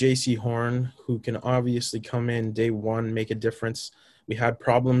got JC Horn, who can obviously come in day one, make a difference. We had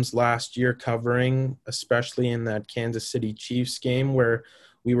problems last year covering, especially in that Kansas City Chiefs game where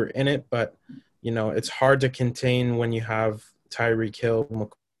we were in it, but it's hard to contain when you have Tyreek Hill,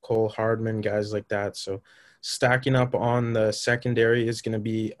 McCole Hardman, guys like that. So stacking up on the secondary is going to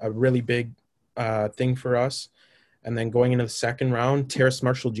be a really big thing for us. And then going into the second round, Terrace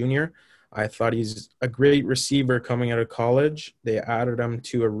Marshall Jr., I thought he's a great receiver coming out of college. They added him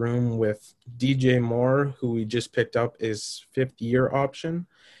to a room with DJ Moore, who we just picked up his fifth-year option,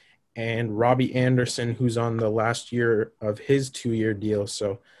 and Robbie Anderson, who's on the last year of his 2-year deal.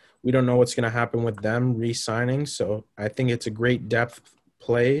 So we don't know what's going to happen with them re-signing. So I think it's a great depth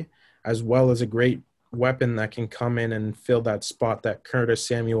play as well as a great weapon that can come in and fill that spot that Curtis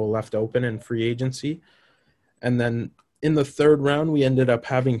Samuel left open in free agency. And then in the third round, we ended up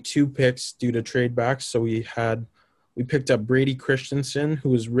having 2 picks due to trade backs. So we picked up Brady Christensen, who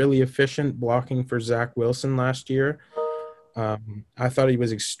was really efficient blocking for Zach Wilson last year. I thought he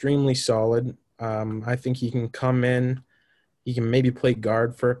was extremely solid. I think he can come in. He can maybe play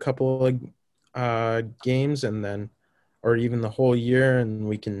guard for a couple of games and then, or even the whole year, and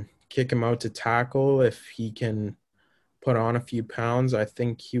we can kick him out to tackle if he can put on a few pounds. I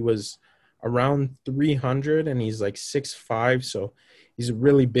think he was around 300 and he's like 6'5", so he's a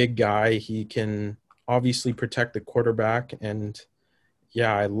really big guy. He can obviously protect the quarterback, and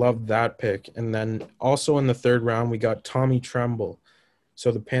yeah, I love that pick. And then also in the third round, we got Tommy Tremble.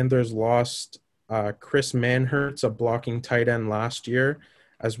 So the Panthers lost Chris Manhertz, a blocking tight end last year,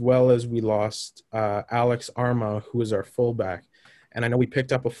 as well as we lost Alex Arma, who is our fullback. And I know we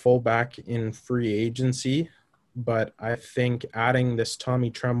picked up a fullback in free agency, but I think adding this Tommy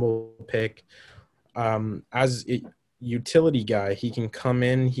Tremble pick as a utility guy, he can come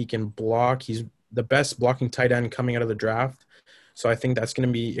in, he can block. He's the best blocking tight end coming out of the draft. So I think that's going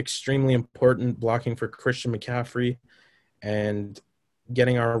to be extremely important, blocking for Christian McCaffrey and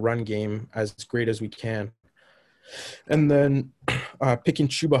getting our run game as great as we can. And then picking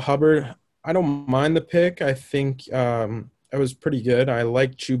Chuba Hubbard, I don't mind the pick. I think it was pretty good. I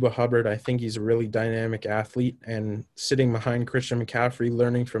like Chuba Hubbard. I think he's a really dynamic athlete, and sitting behind Christian McCaffrey,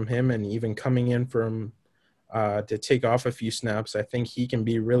 learning from him, and even coming in from to take off a few snaps, I think he can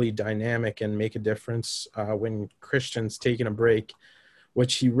be really dynamic and make a difference when Christian's taking a break,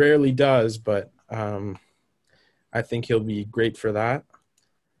 which he rarely does, but I think he'll be great for that.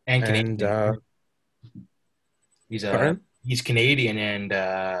 And And Canadian. He's pardon? he's Canadian,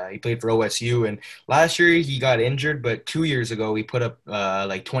 and he played for OSU. And last year he got injured, but 2 years ago he put up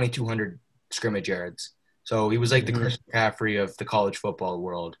like 2,200 scrimmage yards. So he was like the Mhm. Christian McCaffrey of the college football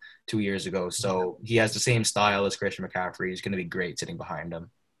world 2 years ago. So he has the same style as Christian McCaffrey. He's going to be great sitting behind him.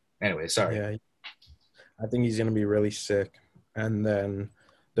 Anyway, sorry. Yeah, I think he's going to be really sick. And then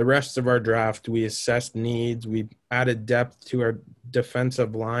the rest of our draft, we assessed needs. We added depth to our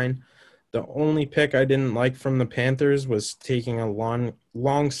defensive line. The only pick I didn't like from the Panthers was taking a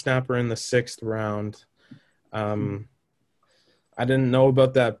long snapper in the 6th round. I didn't know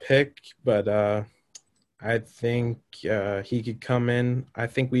about that pick, but I think he could come in. I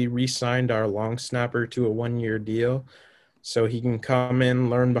think we re-signed our long snapper to a 1-year deal, so he can come in,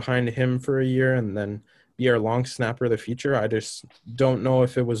 learn behind him for a year, and then be our long snapper of the future. I just don't know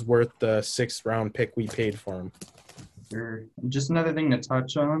if it was worth the 6th round pick we paid for him. Sure. Just another thing to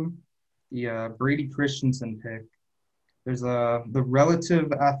touch on, the Brady Christensen pick. There's the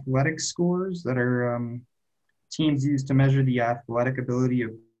relative athletic scores that are teams use to measure the athletic ability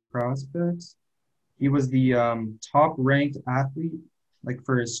of prospects. He was the top ranked athlete, like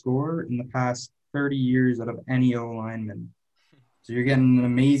for his score in the past 30 years out of any O lineman. So you're getting an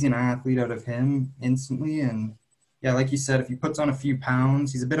amazing athlete out of him instantly. And yeah, like you said, if he puts on a few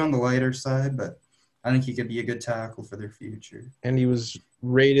pounds, he's a bit on the lighter side, but I think he could be a good tackle for their future. And he was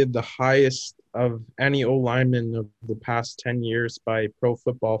rated the highest of any O lineman of the past 10 years by Pro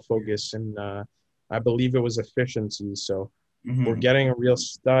Football Focus, and I believe it was efficiency. So we're Mm-hmm. getting a real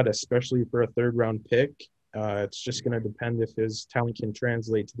stud, especially for a 3rd round pick. It's just going to depend if his talent can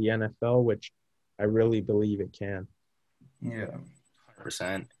translate to the NFL, which I really believe it can. Yeah.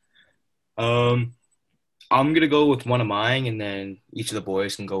 100%. Um, I'm gonna go with one of mine, and then each of the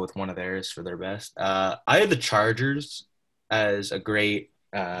boys can go with one of theirs for their best. I had the Chargers as a great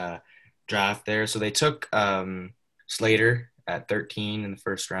draft there. So they took Slater at 13 in the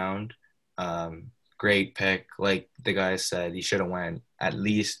first round. Great pick. Like the guy said, he should have went at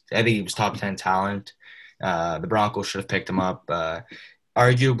least. I think he was top 10 talent. The Broncos should have picked him up.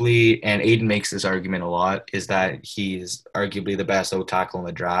 arguably, and Aiden makes this argument a lot, is that he's arguably the best O tackle in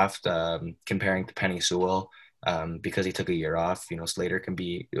the draft, comparing to Penny Sewell, because he took a year off. Slater can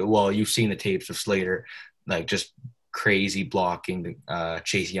be, well, you've seen the tapes of Slater, like just crazy blocking,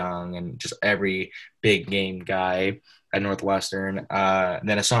 Chase Young, and just every big game guy at Northwestern.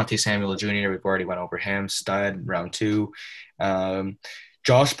 Then Asante Samuel Jr., we've already went over him, stud, round 2.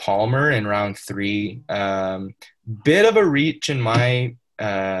 Josh Palmer in round 3. Bit of a reach in my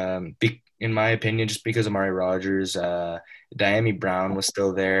opinion, just because of Amari Rogers. Diami Brown was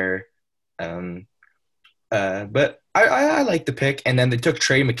still there. But I like the pick. And then they took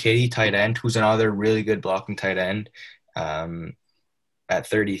Trey McKitty, tight end, who's another really good blocking tight end, at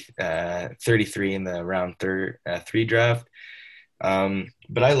 33 in the round 3 draft.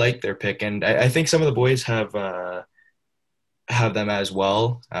 But I like their pick, and I think some of the boys have them as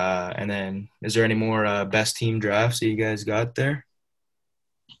well. And then, is there any more best team drafts that you guys got there?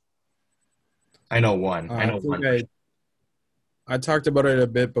 I know one. I think I talked about it a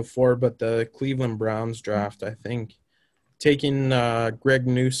bit before, but the Cleveland Browns draft, I think taking Greg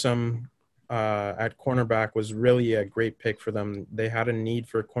Newsome at cornerback was really a great pick for them. They had a need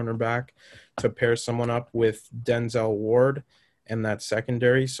for a cornerback to pair someone up with Denzel Ward in that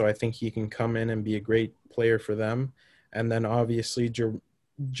secondary, so I think he can come in and be a great player for them. And then obviously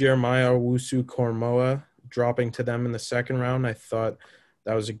Jeremiah Owusu-Koramoah dropping to them in the second round. I thought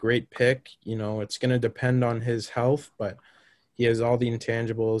that was a great pick. It's going to depend on his health, but he has all the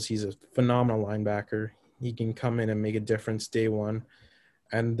intangibles. He's a phenomenal linebacker. He can come in and make a difference day one.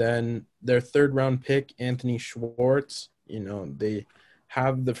 And then their third round pick, Anthony Schwartz, they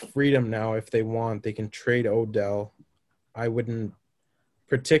have the freedom now. If they want, they can trade Odell. I wouldn't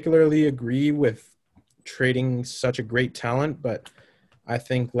particularly agree with trading such a great talent, but I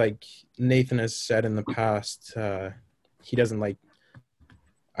think, like Nathan has said in the past, he doesn't like –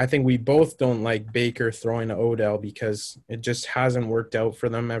 I think we both don't like Baker throwing to Odell because it just hasn't worked out for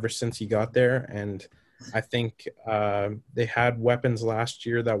them ever since he got there. And I think they had weapons last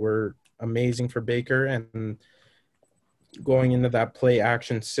year that were amazing for Baker, and going into that play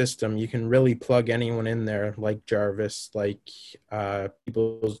action system, you can really plug anyone in there, like Jarvis, like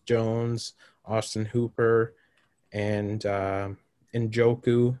Peoples-Jones, Austin Hooper, and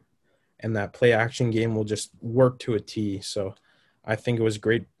Njoku, and that play action game will just work to a T. So I think it was a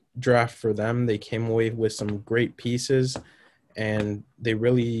great draft for them. They came away with some great pieces, and they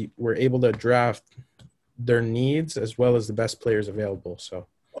really were able to draft their needs as well as the best players available. So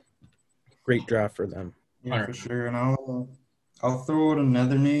great draft for them. Yeah, for sure. And I'll throw out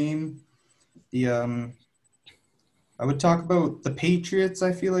another name. I would talk about the Patriots.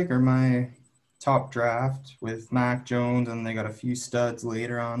 I feel like are my top draft with Mac Jones, and they got a few studs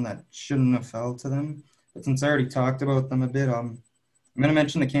later on that shouldn't have fell to them. But since I already talked about them a bit, I'm going to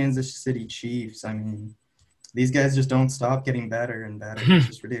mention the Kansas City Chiefs. I mean, these guys just don't stop getting better and better. It's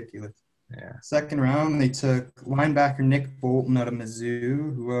just ridiculous. Yeah. Second round, they took linebacker Nick Bolton out of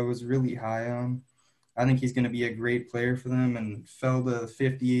Mizzou, who I was really high on. I think he's going to be a great player for them, and fell to the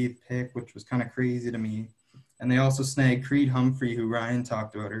 58th pick, which was kind of crazy to me. And they also snagged Creed Humphrey, who Ryan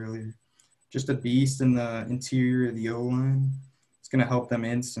talked about earlier. Just a beast in the interior of the O-line. It's going to help them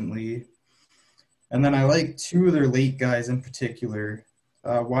instantly. And then I like two of their late guys in particular.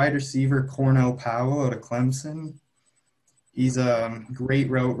 Wide receiver Cornell Powell out of Clemson. He's a great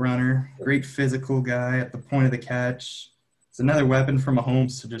route runner, great physical guy at the point of the catch. It's another weapon for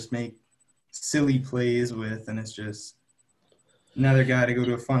Mahomes to just make silly plays with, and it's just another guy to go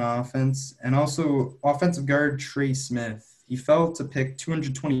to a fun offense. And also offensive guard Trey Smith. He fell to pick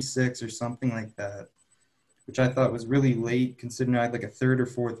 226 or something like that, which I thought was really late considering I had like a third or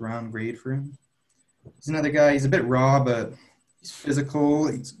fourth round grade for him. He's another guy. He's a bit raw, but he's physical.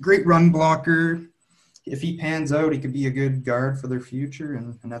 He's a great run blocker. If he pans out, he could be a good guard for their future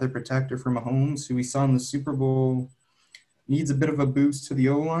and another protector for Mahomes, who we saw in the Super Bowl needs a bit of a boost to the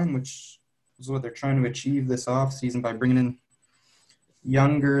O-line, which is what they're trying to achieve this offseason by bringing in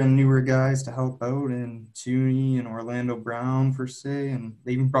younger and newer guys to help out, and Tooney and Orlando Brown, per se, and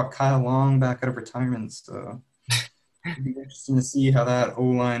they even brought Kyle Long back out of retirement, so it'd be interesting to see how that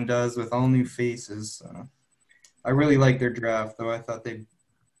O-line does with all new faces. I really like their draft, though. I thought they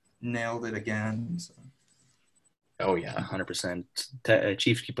nailed it again. So. Oh, yeah, 100%.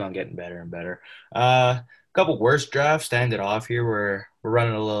 Chiefs keep on getting better and better. A couple worst drafts to end it off here. We're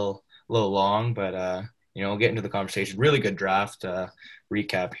running a little long, but get into the conversation. Really good draft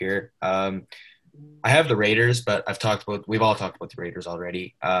recap here. I have the Raiders, but we've all talked about the Raiders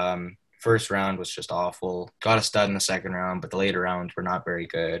already. First round was just awful. Got a stud in the second round, but the later rounds were not very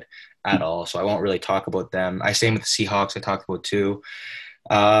good at all. So I won't really talk about them. Same with the Seahawks. I talked about too.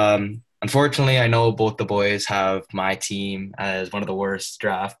 Unfortunately, I know both the boys have my team as one of the worst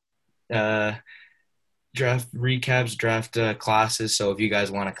uh, draft recaps, draft classes. So if you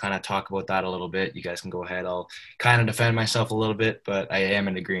guys want to kind of talk about that a little bit, you guys can go ahead. I'll kind of defend myself a little bit, but I am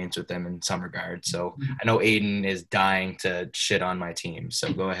in agreement with them in some regards. So I know Aiden is dying to shit on my team.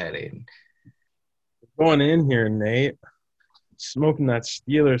 So go ahead, Aiden. Going in here, Nate. Smoking that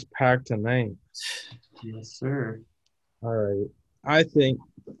Steelers pack tonight. Yes, sir. All right. I think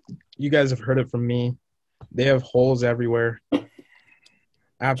you guys have heard it from me. They have holes everywhere.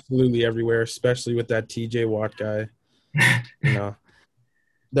 Absolutely everywhere, especially with that TJ Watt guy. You know,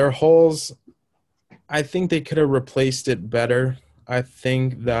 their holes, I think they could have replaced it better. I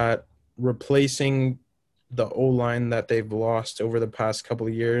think that replacing the O-line that they've lost over the past couple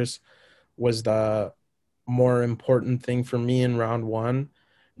of years was the more important thing for me in round one.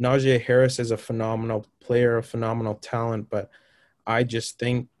 Najee Harris is a phenomenal player, a phenomenal talent, but I just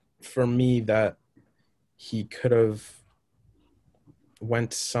think for me that he could have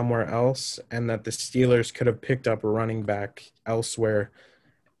went somewhere else and that the Steelers could have picked up a running back elsewhere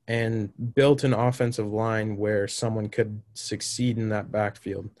and built an offensive line where someone could succeed in that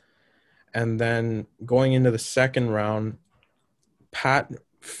backfield. And then going into the second round, Pat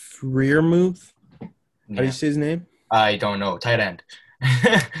Freiermuth, how do you say his name? I don't know. Tight end.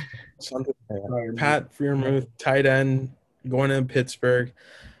 Something like that. Pat Freiermuth, tight end, going to Pittsburgh.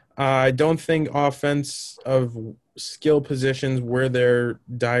 I don't think offense of skill positions were their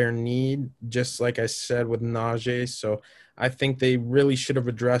dire need, just like I said with Najee. So I think they really should have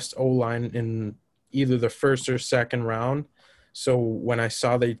addressed O-line in either the first or second round. So when I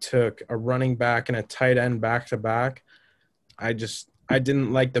saw they took a running back and a tight end back-to-back, I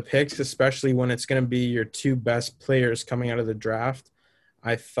didn't like the picks, especially when it's going to be your two best players coming out of the draft.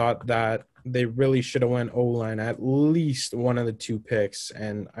 I thought that they really should have went O-line at least one of the two picks,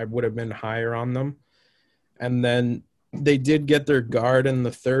 and I would have been higher on them. And then they did get their guard in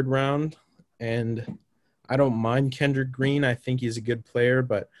the third round, and I don't mind Kendrick Green. I think he's a good player,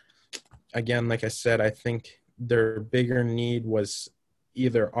 but again, like I said, I think their bigger need was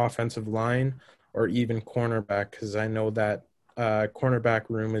either offensive line or even cornerback, because I know that cornerback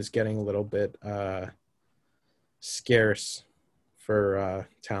room is getting a little bit scarce for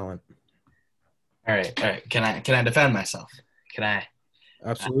talent. All right. Can I defend myself? Can I?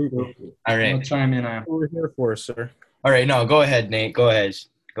 Absolutely. All right. I'll chime in That's what we're here for, sir. All right. No, go ahead, Nate. Go ahead.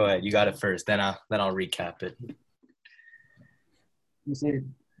 You got it first. Then I'll recap it. You say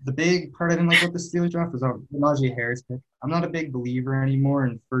the big part I didn't like about the Steelers draft was the Najee Harris pick. I'm not a big believer anymore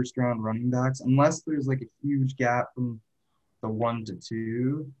in first round running backs unless there's like a huge gap from the 1 to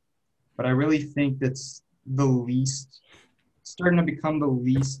 2. But I really think that's starting to become the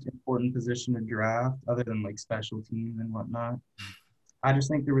least important position to draft other than like special teams and whatnot. I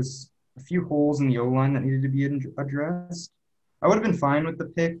just think there was a few holes in the O-line that needed to be addressed. I would have been fine with the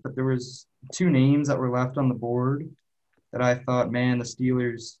pick, but there was 2 names that were left on the board that I thought, man, the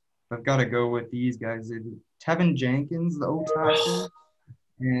Steelers have got to go with these guys. Tevin Jenkins, the O-tackle,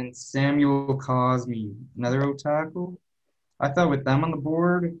 and Samuel Cosme, another O-tackle. I thought with them on the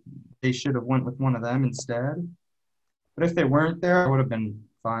board, they should have went with one of them instead. But if they weren't there, I would have been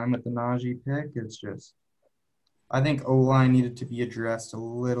fine with the Najee pick. It's just, I think O-line needed to be addressed a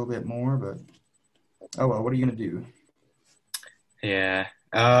little bit more, but oh well, what are you going to do? Yeah.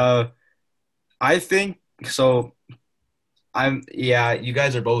 I think so. You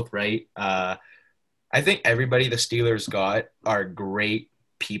guys are both right. I think everybody the Steelers got are great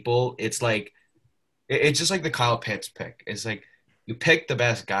people. It's like, it's just like the Kyle Pitts pick. It's like you pick the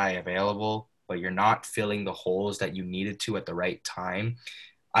best guy available, but you're not filling the holes that you needed to at the right time.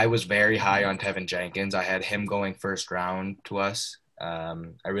 I was very high on Tevin Jenkins. I had him going first round to us. I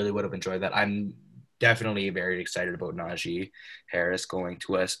really would have enjoyed that. I'm definitely very excited about Najee Harris going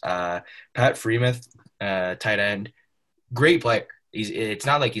to us. Pat Freiermuth, tight end, great player. It's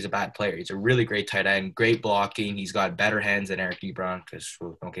not like he's a bad player. He's a really great tight end, great blocking. He's got better hands than Eric Ebron, because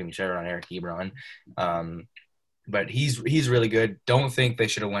don't get me started on Eric Ebron. But he's really good. Don't think they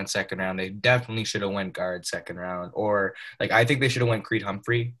should have went second round. They definitely should have went guard second round. Or like I think they should have went Creed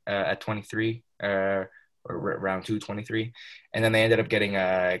Humphrey at 23. or round 223. And then they ended up getting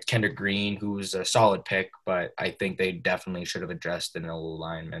Kendrick Green, who's a solid pick, but I think they definitely should have addressed an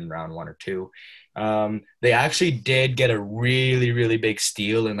O-line in round 1 or 2. They actually did get a really, really big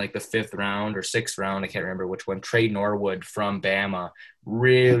steal in like the 5th round or 6th round. I can't remember which one. Trey Norwood from Bama.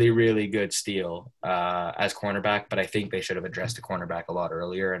 Really, really good steal as cornerback, but I think they should have addressed the cornerback a lot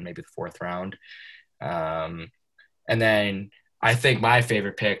earlier and maybe the 4th round. And then I think my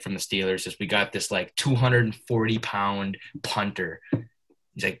favorite pick from the Steelers is we got this like 240-pound punter.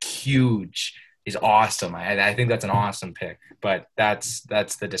 He's like huge. He's awesome. I think that's an awesome pick, but that's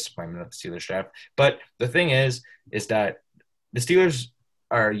the disappointment of the Steelers draft. But the thing is that the Steelers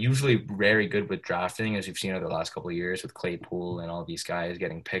are usually very good with drafting, as you've seen over the last couple of years with Claypool and all these guys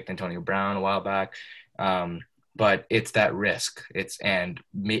getting picked, Antonio Brown a while back. But it's that risk. Being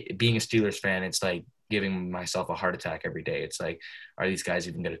a Steelers fan, it's like giving myself a heart attack every day. It's like, are these guys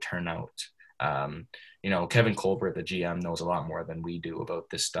even going to turn out? Kevin Colbert, the GM, knows a lot more than we do about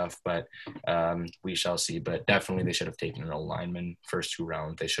this stuff, but we shall see. But definitely they should have taken an O-lineman first 2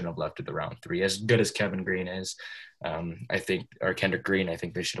 rounds. They shouldn't have left it to round 3. As good as Kevin Green is, or Kendrick Green, I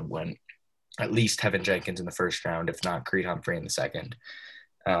think they should have went at least Tevin Jenkins in the 1st round, if not Creed Humphrey in the 2nd.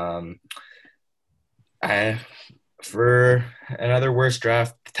 For another worst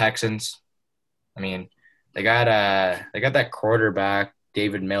draft, the Texans. I mean, they got that quarterback,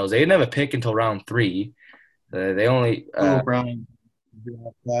 David Mills. They didn't have a pick until round 3. They only Brown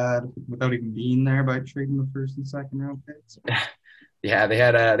bad without even being there by trading the 1st and 2nd round picks. Yeah, they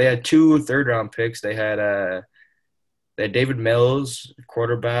had 2 3rd-round picks. They had David Mills,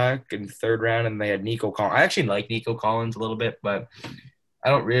 quarterback, in the 3rd round, and they had Nico Collins. I actually like Nico Collins a little bit, but I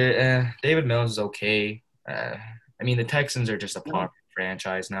don't really. David Mills is okay. The Texans are just a popular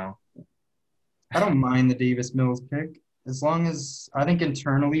franchise now. I don't mind the Davis Mills pick as long as I think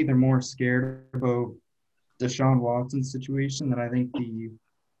internally they're more scared about Deshaun Watson's situation than I think the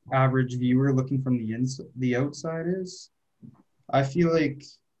average viewer looking from the outside is. I feel like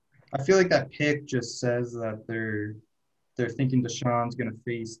that pick just says that they're thinking Deshaun's going to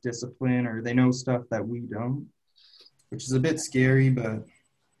face discipline, or they know stuff that we don't, which is a bit scary. But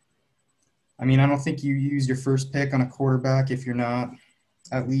I don't think you use your 1st pick on a quarterback if you're not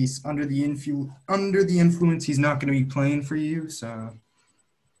at least under the influence. He's not going to be playing for you. So I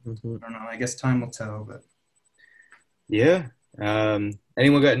don't know. I guess time will tell. But yeah.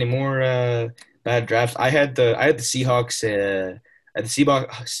 Anyone got any more bad drafts? I had the Seahawks.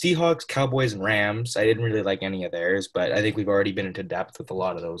 Seahawks, Cowboys, and Rams. I didn't really like any of theirs, but I think we've already been into depth with a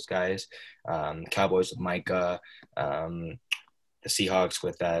lot of those guys. Cowboys with Micah, the Seahawks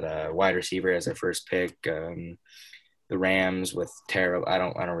with that wide receiver as their 1st pick. The Rams with Tara. I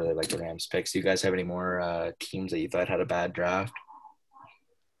don't really like the Rams picks. Do you guys have any more teams that you thought had a bad draft?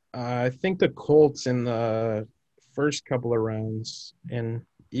 I think the Colts in the first couple of rounds, and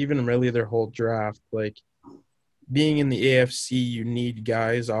even really their whole draft, like being in the AFC, you need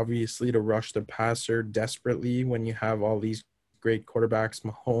guys obviously to rush the passer desperately when you have all these great quarterbacks,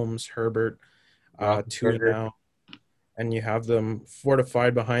 Mahomes, Herbert, Tua now, and you have them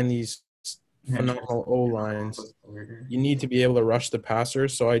fortified behind these phenomenal O-lines. You need to be able to rush the passer.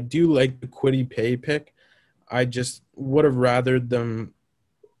 So I do like the Kwity Paye pick. I just would have rathered them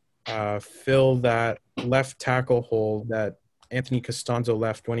fill that left tackle hole that Anthony Costanzo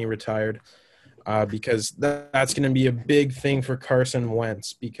left when he retired, because that's going to be a big thing for Carson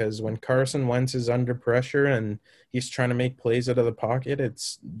Wentz, because when Carson Wentz is under pressure and he's trying to make plays out of the pocket,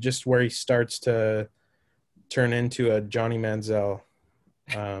 it's just where he starts to turn into a Johnny Manziel.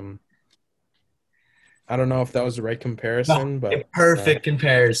 I don't know if that was the right comparison, but perfect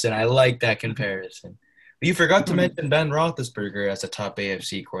comparison. I like that comparison. But you forgot to mention Ben Roethlisberger as a top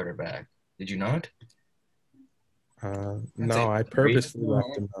AFC quarterback. Did you not? No, I purposely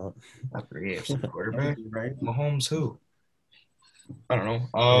left him out. Top AFC quarterback, right? Mahomes, who? I don't know.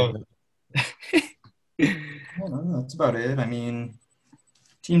 I don't know. That's about it.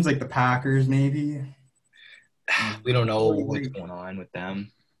 Teams like the Packers, maybe. We don't know what's going on with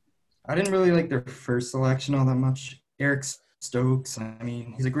them. I didn't really like their 1st selection all that much. Eric Stokes,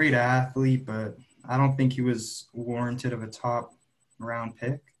 he's a great athlete, but I don't think he was warranted of a top round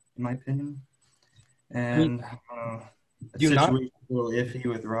pick, in my opinion. And the situation was a little iffy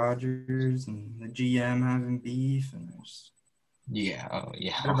with Rodgers and the GM having beef, and there's bit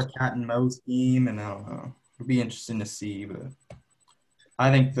of a cat and mouse game, and I don't know. It'll be interesting to see, but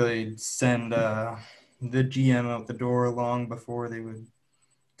I think they'd send the GM out the door long before they would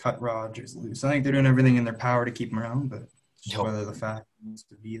cut Rodgers loose. I think they're doing everything in their power to keep him around, but just whether the fact needs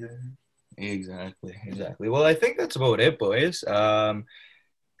to be there. Exactly. Well, I think that's about it, boys.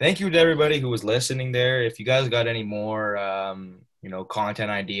 thank you to everybody who was listening there. If you guys got any more,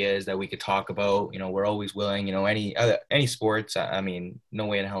 content ideas that we could talk about, we're always willing. Any sports. I mean, no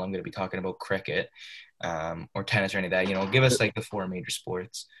way in hell I'm going to be talking about cricket, or tennis or any of that. Give us like the four major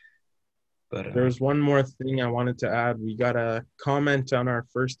sports. But There's one more thing I wanted to add. We got a comment on our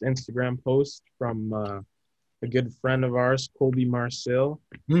first Instagram post from a good friend of ours, Colby Marcel,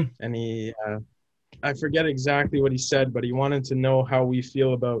 and I forget exactly what he said, but he wanted to know how we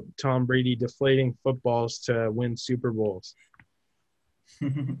feel about Tom Brady deflating footballs to win Super Bowls.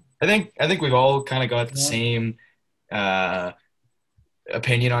 I think we've all kind of got the same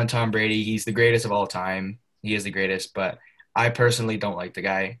opinion on Tom Brady. He's the greatest of all time. He is the greatest, but I personally don't like the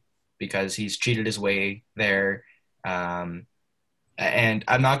guy because he's cheated his way there. And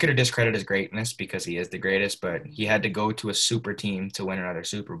I'm not going to discredit his greatness because he is the greatest, but he had to go to a super team to win another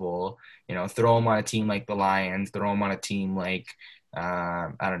Super Bowl. Throw him on a team like the Lions, throw him on a team like,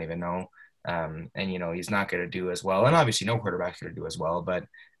 I don't even know. And, he's not going to do as well. And obviously no quarterback's going to do as well, but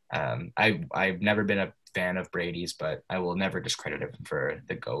I've never been a fan of Brady's, but I will never discredit him for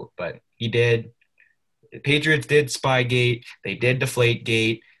the GOAT. But he did. The Patriots did Spygate. They did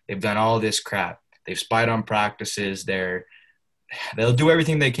Deflategate. They've done all this crap. They've spied on practices. They'll do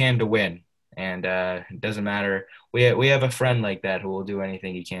everything they can to win, and it doesn't matter. We have a friend like that who will do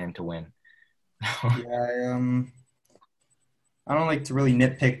anything he can to win. Yeah, I don't like to really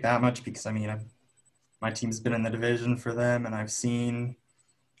nitpick that much because my team's been in the division for them, and I've seen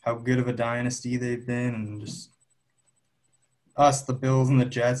how good of a dynasty they've been, and just us, the Bills and the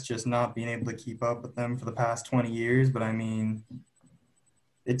Jets, just not being able to keep up with them for the past 20 years. But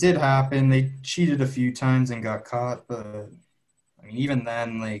it did happen. They cheated a few times and got caught, but even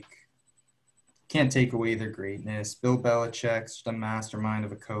then, can't take away their greatness. Bill Belichick's just a mastermind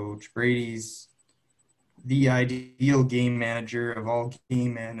of a coach. Brady's the ideal game manager of all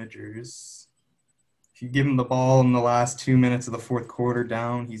game managers. If you give him the ball in the last 2 minutes of the fourth quarter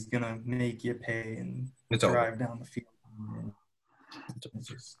down, he's going to make you pay and drive down the field. It's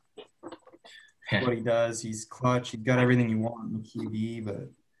just what he does. He's clutch. He's got everything you want in the QB, but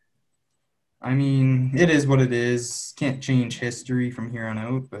it is what it is. Can't change history from here on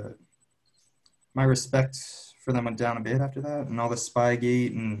out, but my respect for them went down a bit after that and all the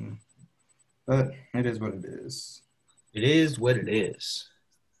Spygate, but it is what it is. It is what it is.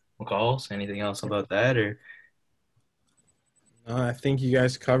 McCalls, anything else about that? Or I think you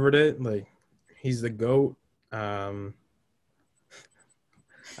guys covered it. He's the GOAT. I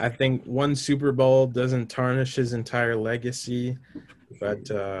think one Super Bowl doesn't tarnish his entire legacy, but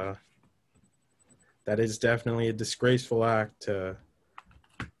that is definitely a disgraceful act to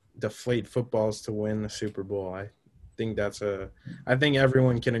deflate footballs to win the Super Bowl. I think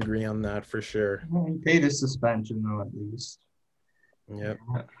everyone can agree on that for sure. Well, he paid his suspension though, at least. Yep.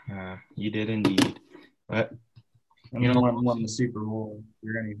 You did indeed. But won the Super Bowl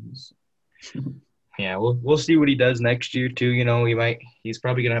for anyways. Yeah, we'll see what he does next year too. He's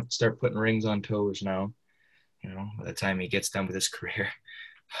probably gonna have to start putting rings on toes now. By the time he gets done with his career.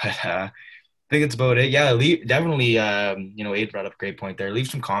 But I think it's about it. Yeah, definitely. Aid brought up a great point there. Leave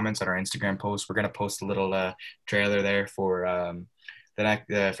some comments on our Instagram post. We're gonna post a little trailer there for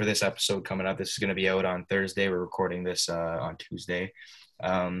for this episode coming up. This is gonna be out on Thursday. We're recording this on Tuesday.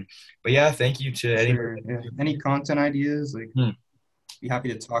 But yeah, thank you to any content ideas. Be happy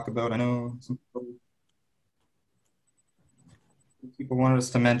to talk about. I know some people wanted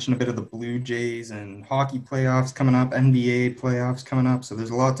us to mention a bit of the Blue Jays and hockey playoffs coming up, NBA playoffs coming up. So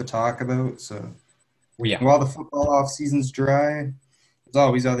there's a lot to talk about. So while the football off season's dry, there's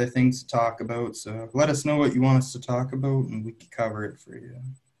always other things to talk about. So let us know what you want us to talk about, and we can cover it for you.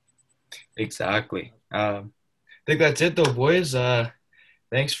 Exactly. I think that's it, though, boys.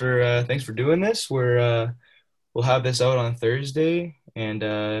 Thanks for doing this. We'll have this out on Thursday,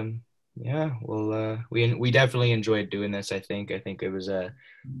 and we definitely enjoyed doing this. I think it was a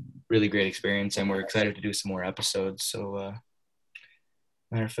really great experience, and we're excited to do some more episodes. So,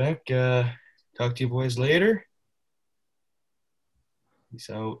 matter of fact, talk to you boys later. Peace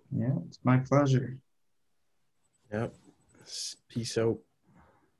out. Yeah, it's my pleasure. Yep. Peace out.